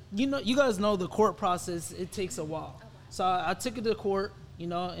 you guys know the court process. It takes a while. So I took it to court, you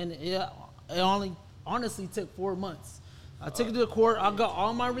know, and it only honestly took 4 months. I took it to court. I got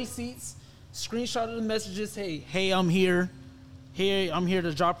all my receipts, screenshotted the messages. Hey, I'm here. Hey, I'm here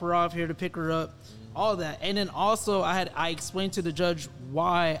to drop her off. Here to pick her up. All that, and then also I explained to the judge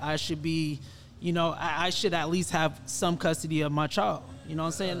why I should be, you know, I should at least have some custody of my child. You know what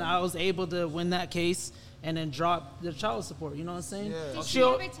I'm saying? I was able to win that case and then drop the child support. You know what I'm saying? Yeah. Did she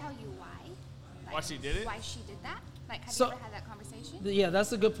ever tell you why? Like, Why she did it? Why she did that? Like, have So- you ever had that conversation? Yeah,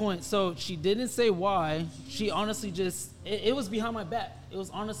 that's a good point. So she didn't say why. She honestly just, it was behind my back. It was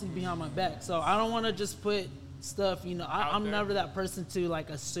honestly behind my back. So I don't want to just put stuff, you know, I'm there. never that person to like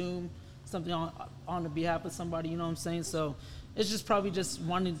assume something on the behalf of somebody, you know what I'm saying? So it's just probably just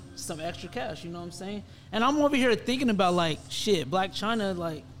wanting some extra cash, you know what I'm saying? And I'm over here thinking about like, shit, Black China,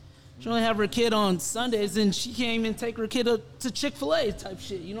 like, she only have her kid on Sundays and she can't even take her kid up to Chick-fil-A type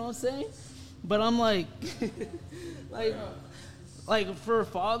shit, you know what I'm saying? But I'm like, like for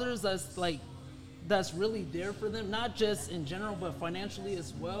fathers that's really there for them, not just in general, but financially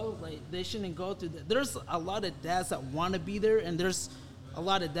as well. Like they shouldn't go through that. There's a lot of dads that want to be there, and there's a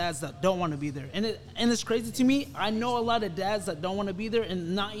lot of dads that don't want to be there. And it's crazy to me. I know a lot of dads that don't want to be there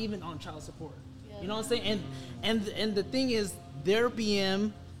and not even on child support. You know what I'm saying? And the thing is, their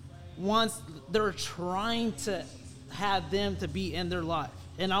BM wants, they're trying to have them to be in their life.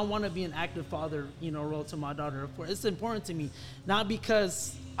 And I want to be an active father, you know, role to my daughter. Of course, it's important to me, not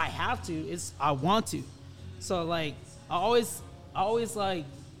because I have to. It's I want to. So like, I always like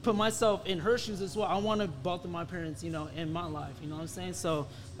put myself in her shoes as well. I wanted both of my parents, you know, in my life. You know what I'm saying? So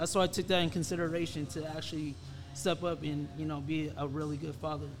that's why I took that in consideration to actually step up and, you know, be a really good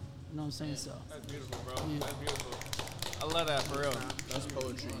father. You know what I'm saying? So That's beautiful, bro. Yeah. That's beautiful. I love that for real. That's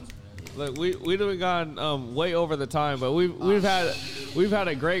poetry. Look, we done gone way over the time, but we've had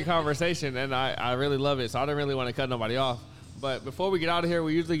a great conversation, and I really love it. So I didn't really want to cut nobody off. But before we get out of here,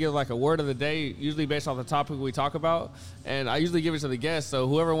 we usually give like a word of the day, usually based off the topic we talk about, and I usually give it to the guests. So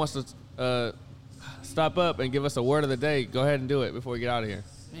whoever wants to step up and give us a word of the day, go ahead and do it before we get out of here.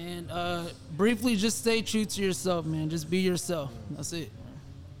 Man, briefly, just stay true to yourself, man. Just be yourself. That's it.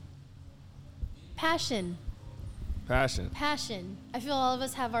 Passion. I feel all of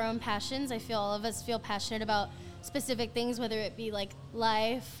us have our own passions. I feel all of us feel passionate about specific things, whether it be like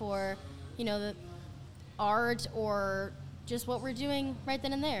life or, you know, the art or just what we're doing right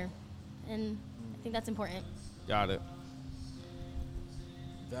then and there. And I think that's important. Got it.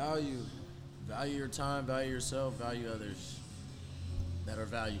 Value your time, value yourself, value others that are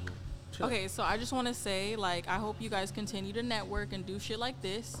valuable. Okay, so I just want to say, like, I hope you guys continue to network and do shit like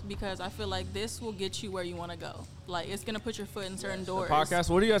this, because I feel like this will get you where you want to go. Like, it's going to put your foot in certain doors. Podcast.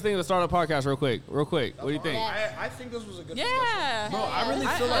 What do you guys think of the startup podcast real quick? What do you think? I think this was a good discussion. Yeah. Bro, I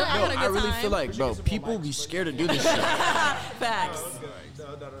really feel like, bro, people be scared to do this shit. Facts.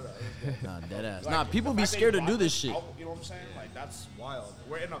 Nah, dead ass. Nah, people be scared to do this shit. You know what I'm saying? Like, that's wild.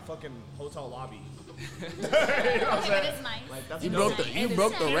 We're in a fucking hotel lobby. You know what I'm saying? It's nice. Like, that's You dope.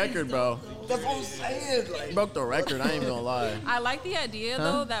 broke the record, bro. That's what I'm saying. Like, You broke the record. I ain't gonna lie. I like the idea,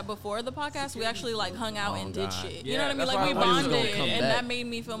 though, that before the podcast, we actually, like, hung out and did shit. You Yeah, know what I mean? that's Like, why we I thought he was gonna bonded, come and back. that made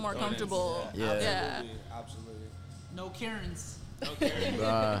me feel more comfortable. Yeah. Absolutely. No Karens.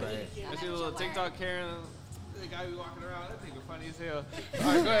 Bruh. I see a little TikTok Karen, the guy be walking around. That thing was funny as hell.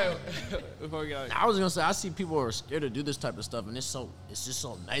 All right, go ahead. Before we get out of here. I was gonna say I see people who are scared to do this type of stuff, and it's just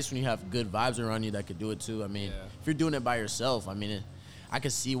so nice when you have good vibes around you that could do it too. I mean, if you're doing it by yourself, I mean, I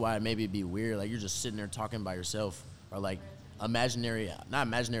could see why maybe it'd be weird. Like you're just sitting there talking by yourself, or like not imaginary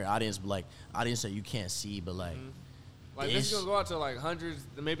audience, but like audience that you can't see, but like. Like, this is going to go out to, like, hundreds,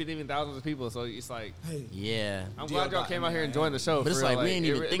 maybe even thousands of people. So it's like, Yeah. I'm glad y'all came out here and joined the show. But it's for real. like, we ain't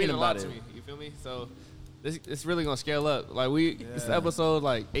even it thinking meant a lot about to it. me, you feel me? So It's really gonna scale up. Like it's episode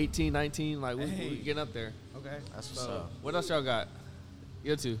like 18, 19. Like we getting up there. Okay. That's what's So up. what else y'all got?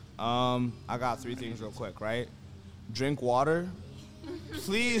 You two. I got 3 things real quick, right? Drink water.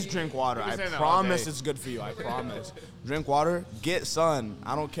 Please drink water. I promise it's good for you. I promise. Drink water. Get sun.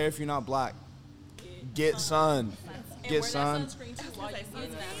 I don't care if you're not black. Get sun. Get sun.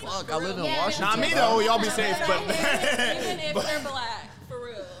 Fuck, I live in Yeah. Washington. Not me though. Y'all be safe, but Even if they're black, for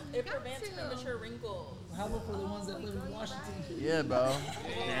real, it prevents premature wrinkles. How about for the ones that live in Washington? Yeah, bro.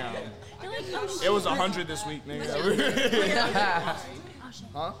 damn. They're like, oh, shit. It was 100 this week, nigga.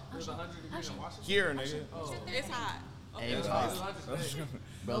 Huh? Here, nigga. It's hot. Hey,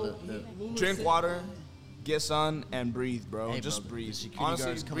 bro. The Drink water, get sun, and breathe, bro. Hey, Just bro, breathe. the security Honestly,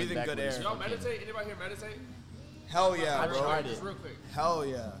 guard's coming breathing back good with air. his Y'all meditate? Anybody here meditate? Hell yeah, I bro. tried it. Just real quick. Hell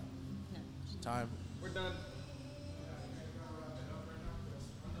yeah. time. We're done.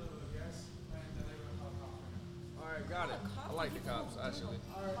 All right, got it. I like the cops, actually.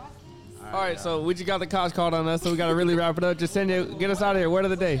 All right, so we just got the cops called on us, so we got to really wrap it up. Jasenia, get us out of here. Word of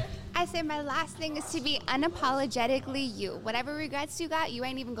the day. I say my last thing is to be unapologetically you. Whatever regrets you got, you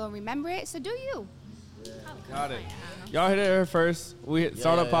ain't even gonna remember it, so do you. Got it. Y'all hit it here first. We hit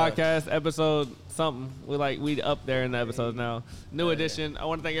Startup Podcast, episode something. We up there in the episodes now. New edition. I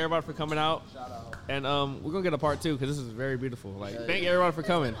want to thank everybody for coming out. And we're going to get a part 2 because this is very beautiful. Thank everybody for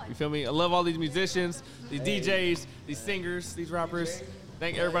coming. You feel me? I love all these musicians, these DJs, these singers, these rappers.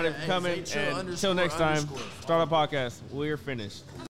 Thank everybody for coming. And until next time, Startup Podcast. We're finished.